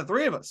tallest out of the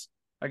 3 of us.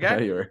 Okay. Yeah,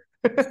 you were.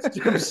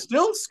 I'm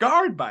still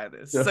scarred by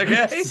this.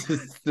 Okay.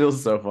 Still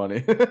so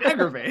funny.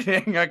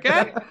 Aggravating.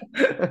 Okay.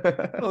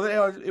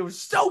 Well, it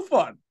was so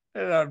fun.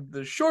 And I'm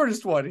the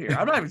shortest one here.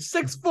 I'm not even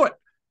 6 foot.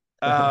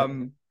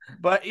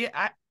 But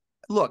yeah,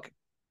 look,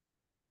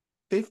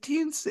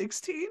 15,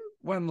 16,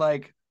 when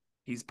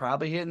he's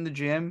probably hitting the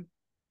gym,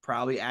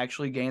 probably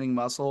actually gaining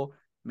muscle,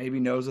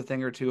 maybe knows a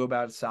thing or two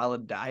about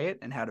solid diet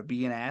and how to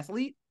be an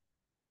athlete.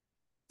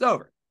 It's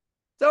over.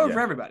 It's over for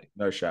everybody.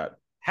 No shot.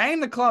 Hang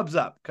the clubs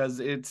up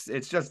because it's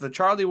just the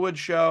Charlie Woods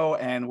show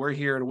and we're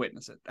here to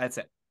witness it. That's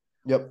it.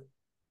 Yep.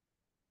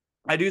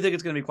 I do think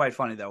it's going to be quite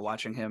funny though,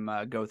 watching him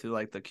go through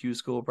like the Q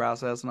school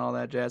process and all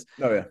that jazz.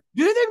 Oh yeah,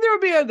 Do you think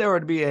there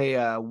would be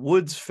a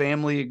Woods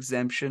family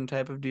exemption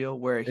type of deal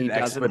where he an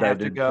doesn't have to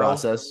expedited go?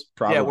 process,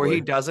 probably. Yeah, where he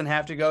doesn't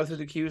have to go through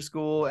the Q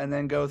school and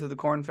then go through the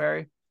Corn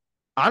Ferry.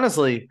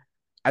 Honestly,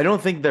 I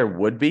don't think there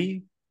would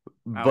be,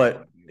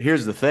 but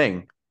here's the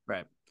thing: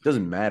 right, it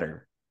doesn't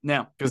matter.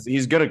 No, because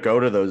he's gonna go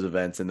to those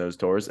events and those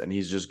tours, and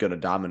he's just gonna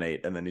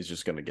dominate, and then he's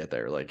just gonna get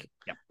there. Like,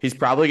 he's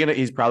probably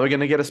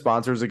gonna get a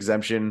sponsors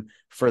exemption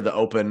for the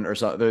Open or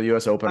something, the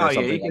U.S. Open or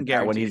something like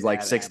that when he's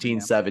like 16,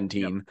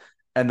 17, Yep.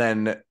 and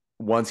then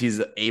once he's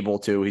able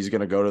to, he's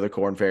gonna go to the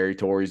Corn Ferry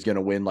Tour. He's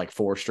gonna win like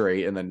 4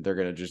 straight, and then they're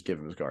gonna just give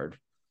him his card.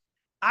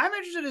 I'm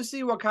interested to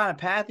see what kind of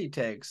path he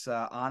takes.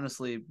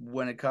 Honestly,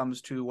 when it comes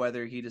to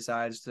whether he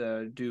decides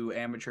to do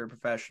amateur,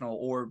 professional,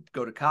 or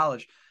go to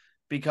college.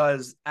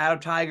 Because out of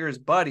Tiger's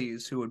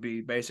buddies, who would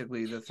be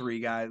basically the 3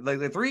 guys, like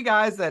the 3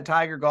 guys that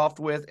Tiger golfed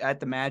with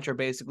at the match are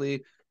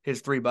basically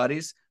his 3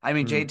 buddies. I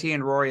mean, JT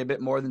and Rory a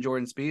bit more than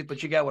Jordan Spieth,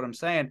 but you get what I'm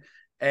saying.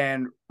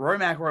 And Rory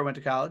McIlroy went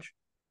to college,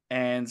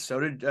 and so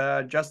did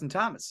Justin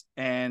Thomas,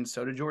 and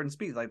so did Jordan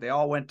Spieth. Like they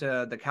all went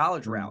to the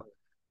college route.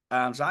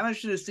 So I'm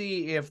interested to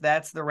see if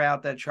that's the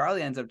route that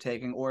Charlie ends up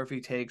taking, or if he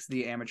takes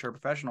the amateur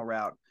professional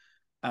route.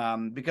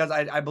 Because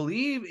I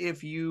believe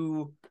if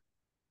you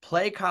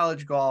play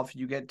college golf,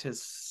 you get to,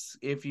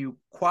 if you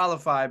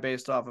qualify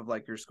based off of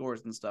like your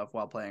scores and stuff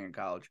while playing in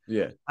college.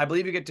 Yeah, I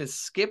believe you get to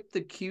skip the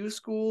Q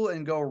school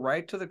and go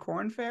right to the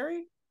Corn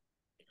Ferry.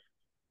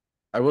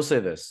 I will say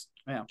this: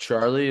 Yeah.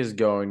 Charlie is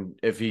going,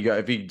 if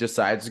he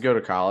decides to go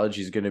to college,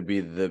 he's going to be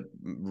the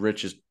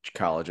richest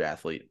college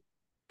athlete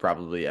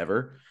probably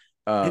ever.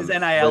 His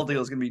NIL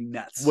deal is going to be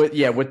nuts.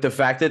 With the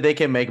fact that they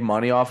can make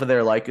money off of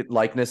their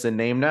likeness and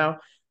name now,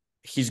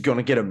 he's going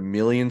to get 1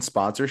 million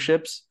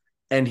sponsorships.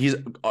 And he's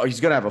going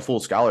to have a full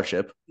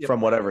scholarship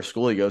from whatever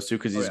school he goes to,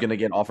 because he's going to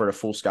get offered a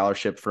full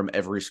scholarship from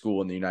every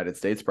school in the United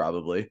States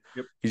probably.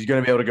 Yep. He's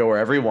going to be able to go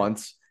wherever he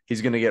wants.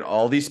 He's going to get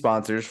all these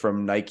sponsors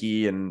from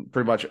Nike and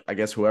pretty much, I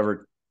guess,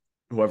 whoever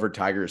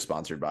Tiger is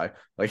sponsored by.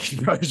 Like, he's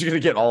probably going to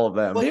get all of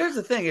them. Well, here's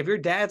the thing: if your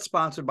dad's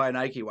sponsored by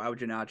Nike, why would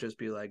you not just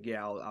be like,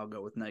 "Yeah, I'll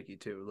go with Nike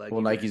too"? Like,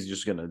 well, Nike's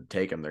just going to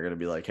take him. They're going to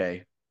be like,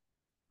 "Hey,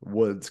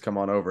 Woods, come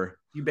on over."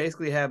 You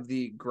basically have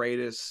the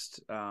greatest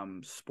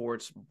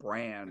sports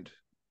brand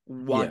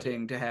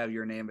wanting to have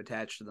your name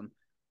attached to them.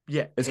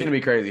 Yeah, it's going to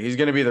be crazy. He's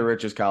going to be the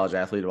richest college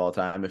athlete of all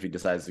time if he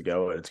decides to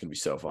go, and it's going to be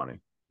so funny.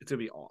 It's going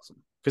to be awesome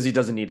because he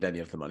doesn't need any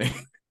of the money.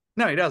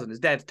 No, he doesn't. His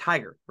dad's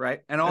Tiger, right?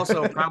 And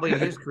also probably in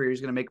his career,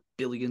 he's going to make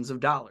billions of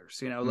dollars.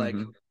 You know, like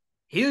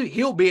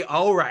he'll be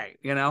all right.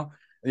 You know,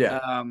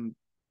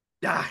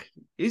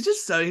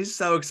 he's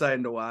so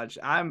exciting to watch.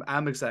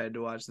 I'm excited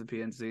to watch the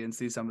PNC and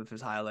see some of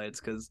his highlights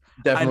because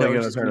definitely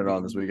going to turn it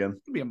on this weekend.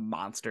 It's gonna be a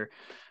monster.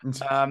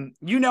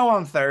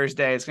 On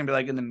Thursday it's gonna be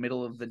like in the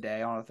middle of the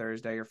day on a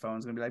Thursday. Your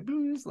phone's gonna be like,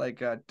 boom, it's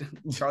like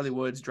Charlie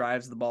Woods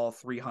drives the ball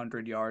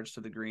 300 yards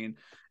to the green.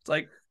 It's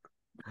like,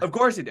 of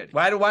course he did.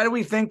 Why do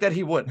we think that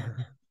he wouldn't?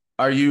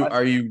 Are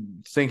you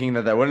thinking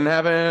that wouldn't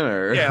happen,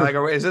 or like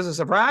is this a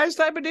surprise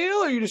type of deal,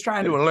 or are you just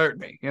trying to alert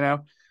me? You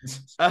know.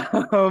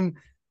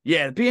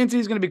 The PNC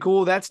is going to be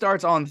cool. That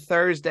starts on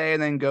Thursday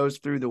and then goes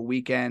through the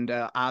weekend.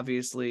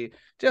 Obviously,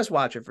 just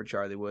watch it for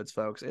Charlie Woods,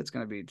 folks. It's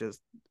going to be just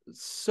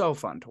so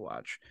fun to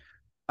watch.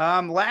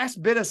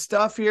 Last bit of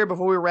stuff here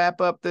before we wrap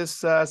up this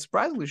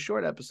surprisingly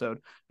short episode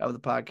of the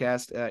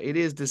podcast. It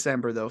is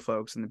December, though,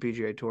 folks, and the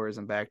PGA Tour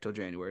isn't back till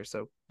January,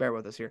 so bear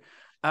with us here.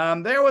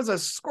 There was a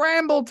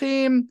scramble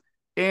team,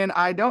 and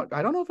I don't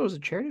know if it was a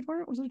charity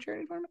tournament. Was it a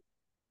charity tournament?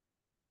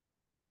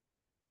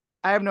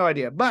 I have no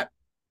idea, but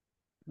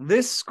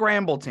this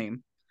scramble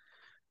team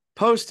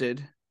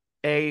posted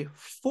a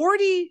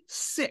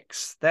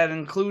 46 that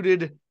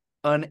included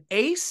an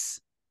ace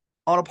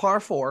on a par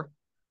 4,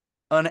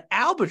 an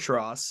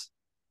albatross,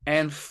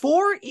 and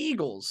 4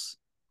 eagles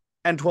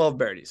and 12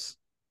 birdies.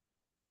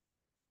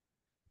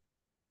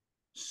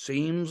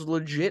 Seems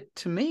legit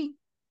to me.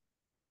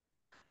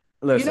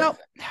 Listen.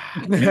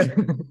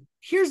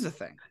 Here's the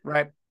thing,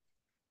 right?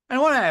 I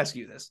want to ask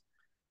you this.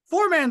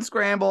 4-man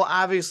scramble,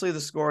 obviously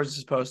the scores are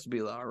supposed to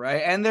be lower,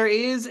 right? And there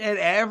is, at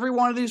every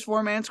one of these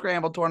 4-man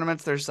scramble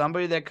tournaments, there's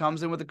somebody that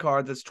comes in with a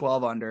card that's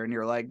 12 under, and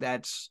you're like,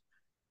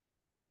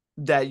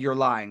 you're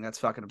lying. That's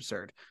fucking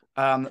absurd.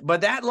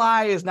 But that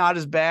lie is not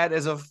as bad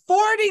as a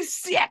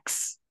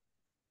 46.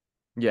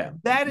 Yeah.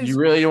 That is, you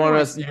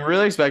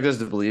really expect us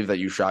to believe that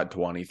you shot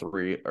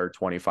 23 or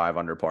 25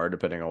 under par,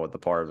 depending on what the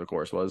par of the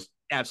course was?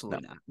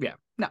 Absolutely not. Yeah.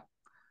 No.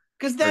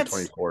 Because that's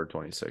 24 or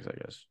 26, I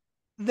guess.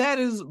 That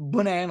is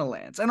banana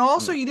lands. And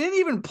also, you didn't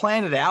even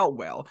plan it out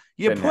well.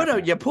 You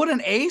put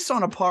an ace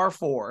on a par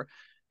 4,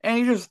 and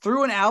you just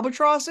threw an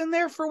albatross in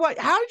there for what?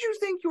 How did you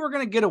think you were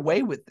going to get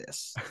away with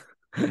this?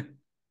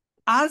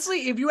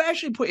 Honestly, if you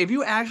actually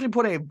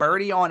put a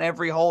birdie on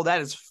every hole,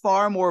 that is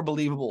far more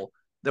believable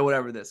than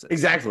whatever this is.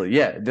 Exactly.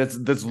 Yeah, that's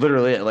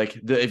literally it. Like,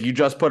 if you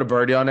just put a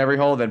birdie on every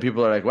hole, then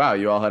people are like, "Wow,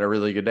 you all had a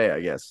really good day,"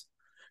 I guess.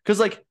 Because,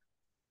 like,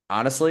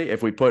 honestly,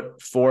 if we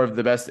put 4 of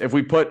the best, if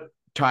we put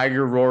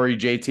Tiger, Rory,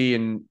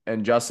 JT,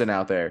 and Justin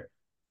out there,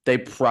 they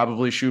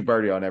probably shoot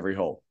birdie on every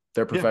hole.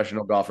 They're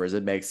professional golfers.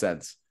 It makes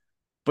sense.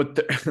 But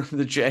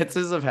the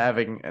chances of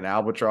having an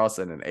albatross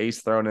and an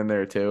ace thrown in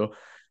there too,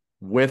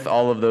 with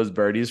all of those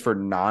birdies for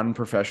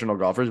non-professional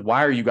golfers,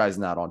 why are you guys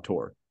not on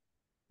tour?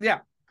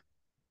 Yeah.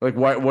 Like,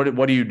 what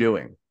are you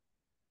doing?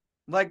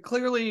 Like,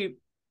 clearly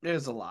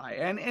there's a lie.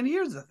 And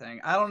here's the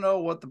thing. I don't know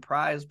what the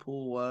prize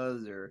pool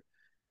was or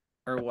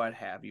what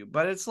have you,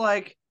 but it's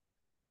like,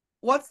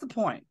 what's the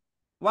point?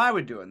 Why are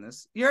we doing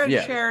this? You're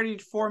a charity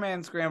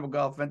 4-man scramble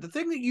golf event. The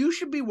thing that you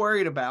should be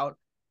worried about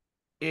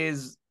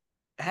is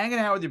hanging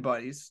out with your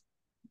buddies,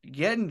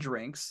 getting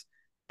drinks,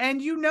 and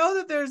you know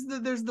that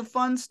there's the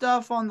fun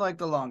stuff on like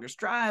the longest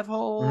drive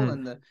hole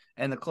and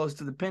the close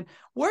to the pin.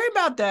 Worry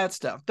about that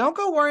stuff. Don't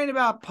go worrying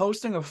about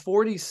posting a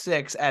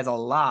 46 as a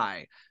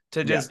lie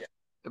to just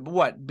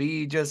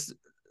just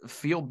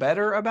feel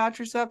better about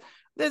yourself.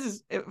 This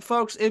is,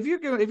 folks, if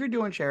you're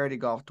doing charity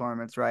golf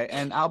tournaments, right?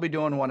 And I'll be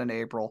doing one in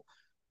April.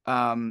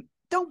 Don't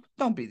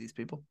be these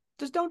people.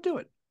 Just don't do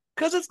it.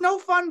 Because it's no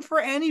fun for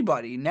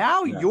anybody.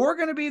 Now you're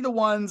going to be the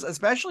ones,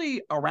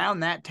 especially around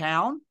that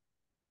town.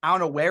 I don't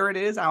know where it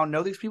is. I don't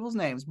know these people's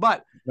names,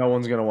 but no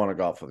one's going to want to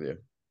golf with you.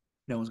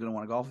 No one's going to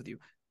want to golf with you.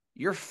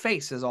 Your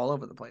face is all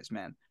over the place,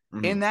 man.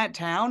 In that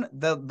town,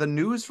 the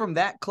news from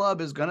that club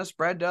is going to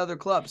spread to other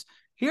clubs.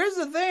 Here's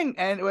the thing,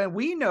 and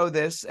we know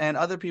this, and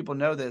other people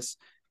know this,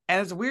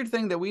 and it's a weird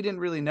thing that we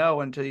didn't really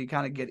know until you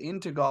kind of get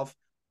into golf.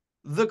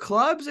 The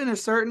clubs in a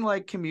certain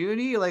like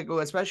community, like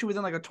especially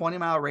within like a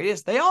 20-mile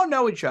radius, they all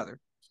know each other.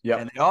 Yeah.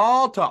 And they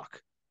all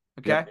talk.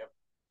 Okay. Yep.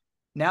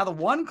 Now the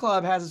one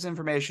club has this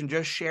information,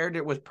 just shared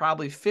it with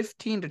probably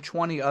 15 to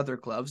 20 other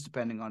clubs,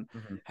 depending on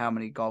how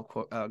many golf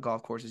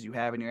courses you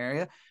have in your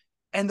area.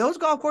 And those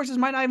golf courses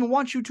might not even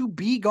want you to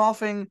be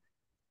golfing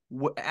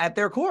at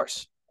their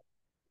course.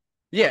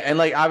 Yeah, and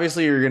like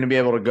obviously you're going to be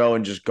able to go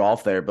and just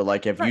golf there, but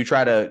like if you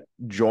try to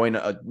join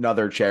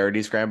another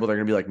charity scramble, they're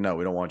going to be like, "No,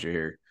 we don't want you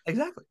here."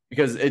 Exactly.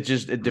 Because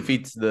it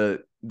defeats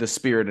the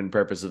spirit and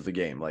purpose of the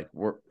game. Like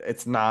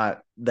it's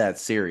not that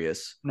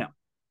serious. No.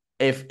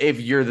 If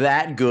you're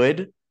that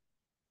good,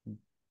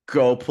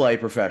 go play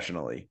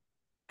professionally.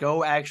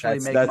 Go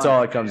actually make that's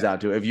all it comes down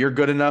to. If you're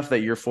good enough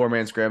that your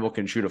 4-man scramble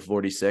can shoot a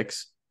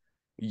 46,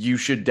 you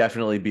should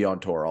definitely be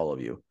on tour, all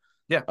of you.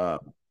 Yeah.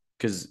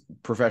 Because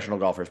professional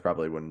golfers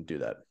probably wouldn't do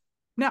that.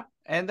 No,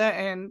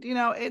 and you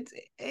know it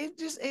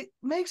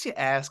makes you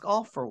ask,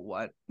 all for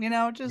what? You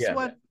know, just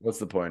what? What's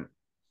the point?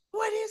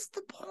 What is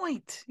the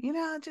point? You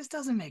know, it just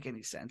doesn't make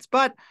any sense.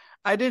 But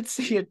I did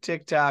see a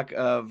TikTok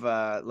of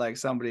like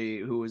somebody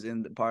who was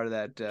in the part of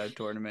that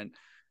tournament,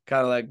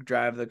 kind of like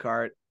drive the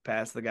cart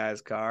past the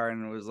guy's car,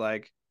 and was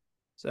like,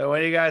 "So, what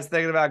are you guys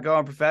thinking about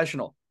going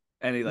professional?"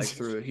 And he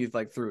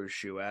threw his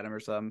shoe at him or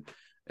something.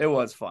 It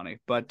was funny,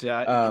 but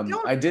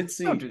I did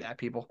see. Don't do that,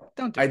 people.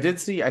 Don't. Do I did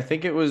see. I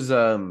think it was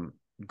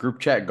group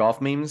chat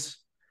golf memes.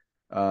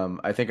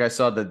 I think I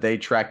saw that they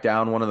tracked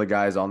down one of the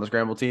guys on the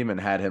scramble team and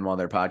had him on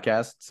their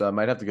podcast. So I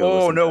might have to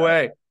go. Oh, no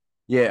way!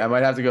 Yeah, I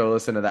might have to go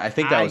listen to that. I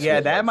think that was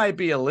that might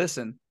be a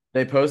listen.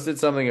 They posted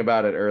something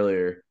about it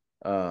earlier.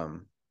 Let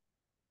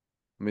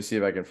me see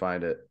if I can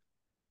find it.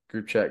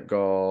 Group chat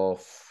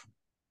golf.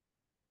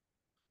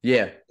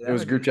 Yeah, it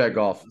was group chat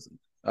golf.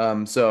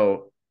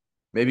 So.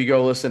 Maybe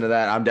go listen to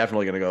that. I'm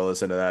definitely gonna go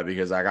listen to that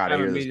because I gotta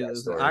hear this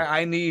guy's story.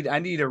 I need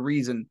a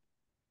reason.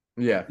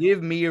 Yeah.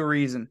 Give me a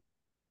reason.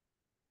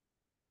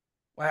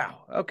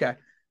 Wow. Okay.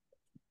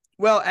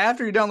 Well,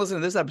 after you're done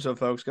listening to this episode,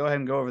 folks, go ahead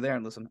and go over there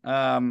and listen.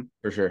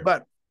 For sure.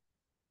 But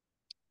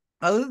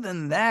other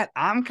than that,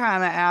 I'm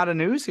kind of out of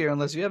news here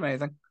unless you have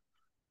anything.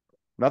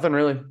 Nothing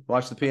really.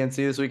 Watch the PNC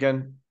this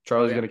weekend.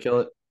 Charlie's gonna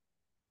kill it.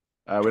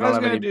 We don't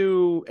have any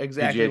do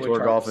exactly PGA Tour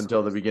golf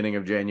until the beginning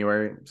of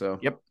January. So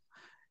yep.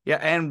 Yeah,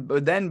 and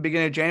then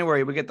beginning of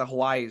January, we get the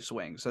Hawaii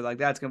swing. So, like,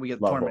 that's going to be the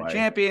tournament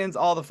champions,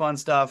 all the fun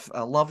stuff.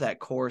 I love that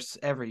course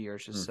every year.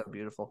 It's just so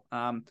beautiful.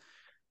 A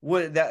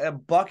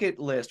bucket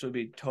list would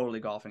be totally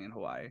golfing in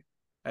Hawaii.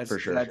 For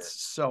sure. That's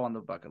so on the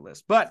bucket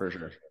list. But for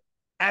sure.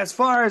 As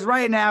far as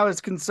right now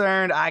is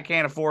concerned, I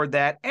can't afford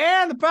that.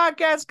 And the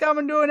podcast's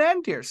coming to an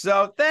end here.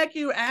 So, thank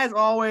you, as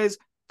always,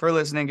 for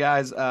listening,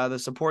 guys. The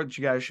support that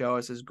you guys show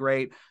us is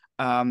great.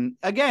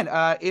 Again,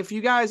 if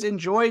you guys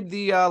enjoyed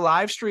the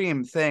live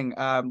stream thing,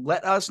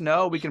 let us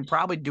know. We can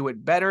probably do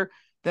it better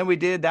than we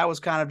did. That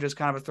was kind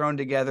of a thrown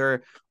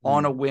together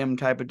on a whim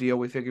type of deal.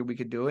 We figured we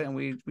could do it, and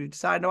we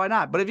decided why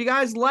not. But if you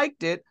guys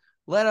liked it,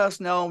 let us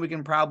know, and we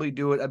can probably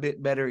do it a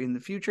bit better in the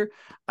future.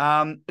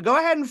 Go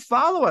ahead and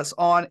follow us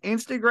on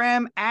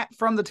Instagram at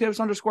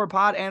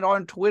 @FromTheTips_pod and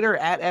on Twitter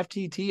at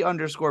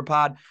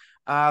 @FTT_pod.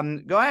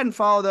 Go ahead and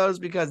follow those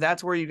because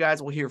that's where you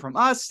guys will hear from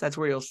us. That's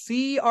where you'll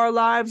see our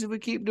lives if we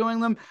keep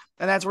doing them.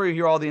 And that's where you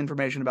hear all the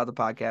information about the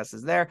podcast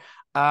is there.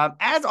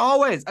 As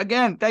always,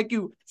 again, thank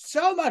you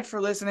so much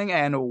for listening,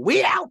 and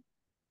we out.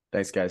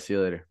 Thanks, guys. See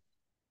you later.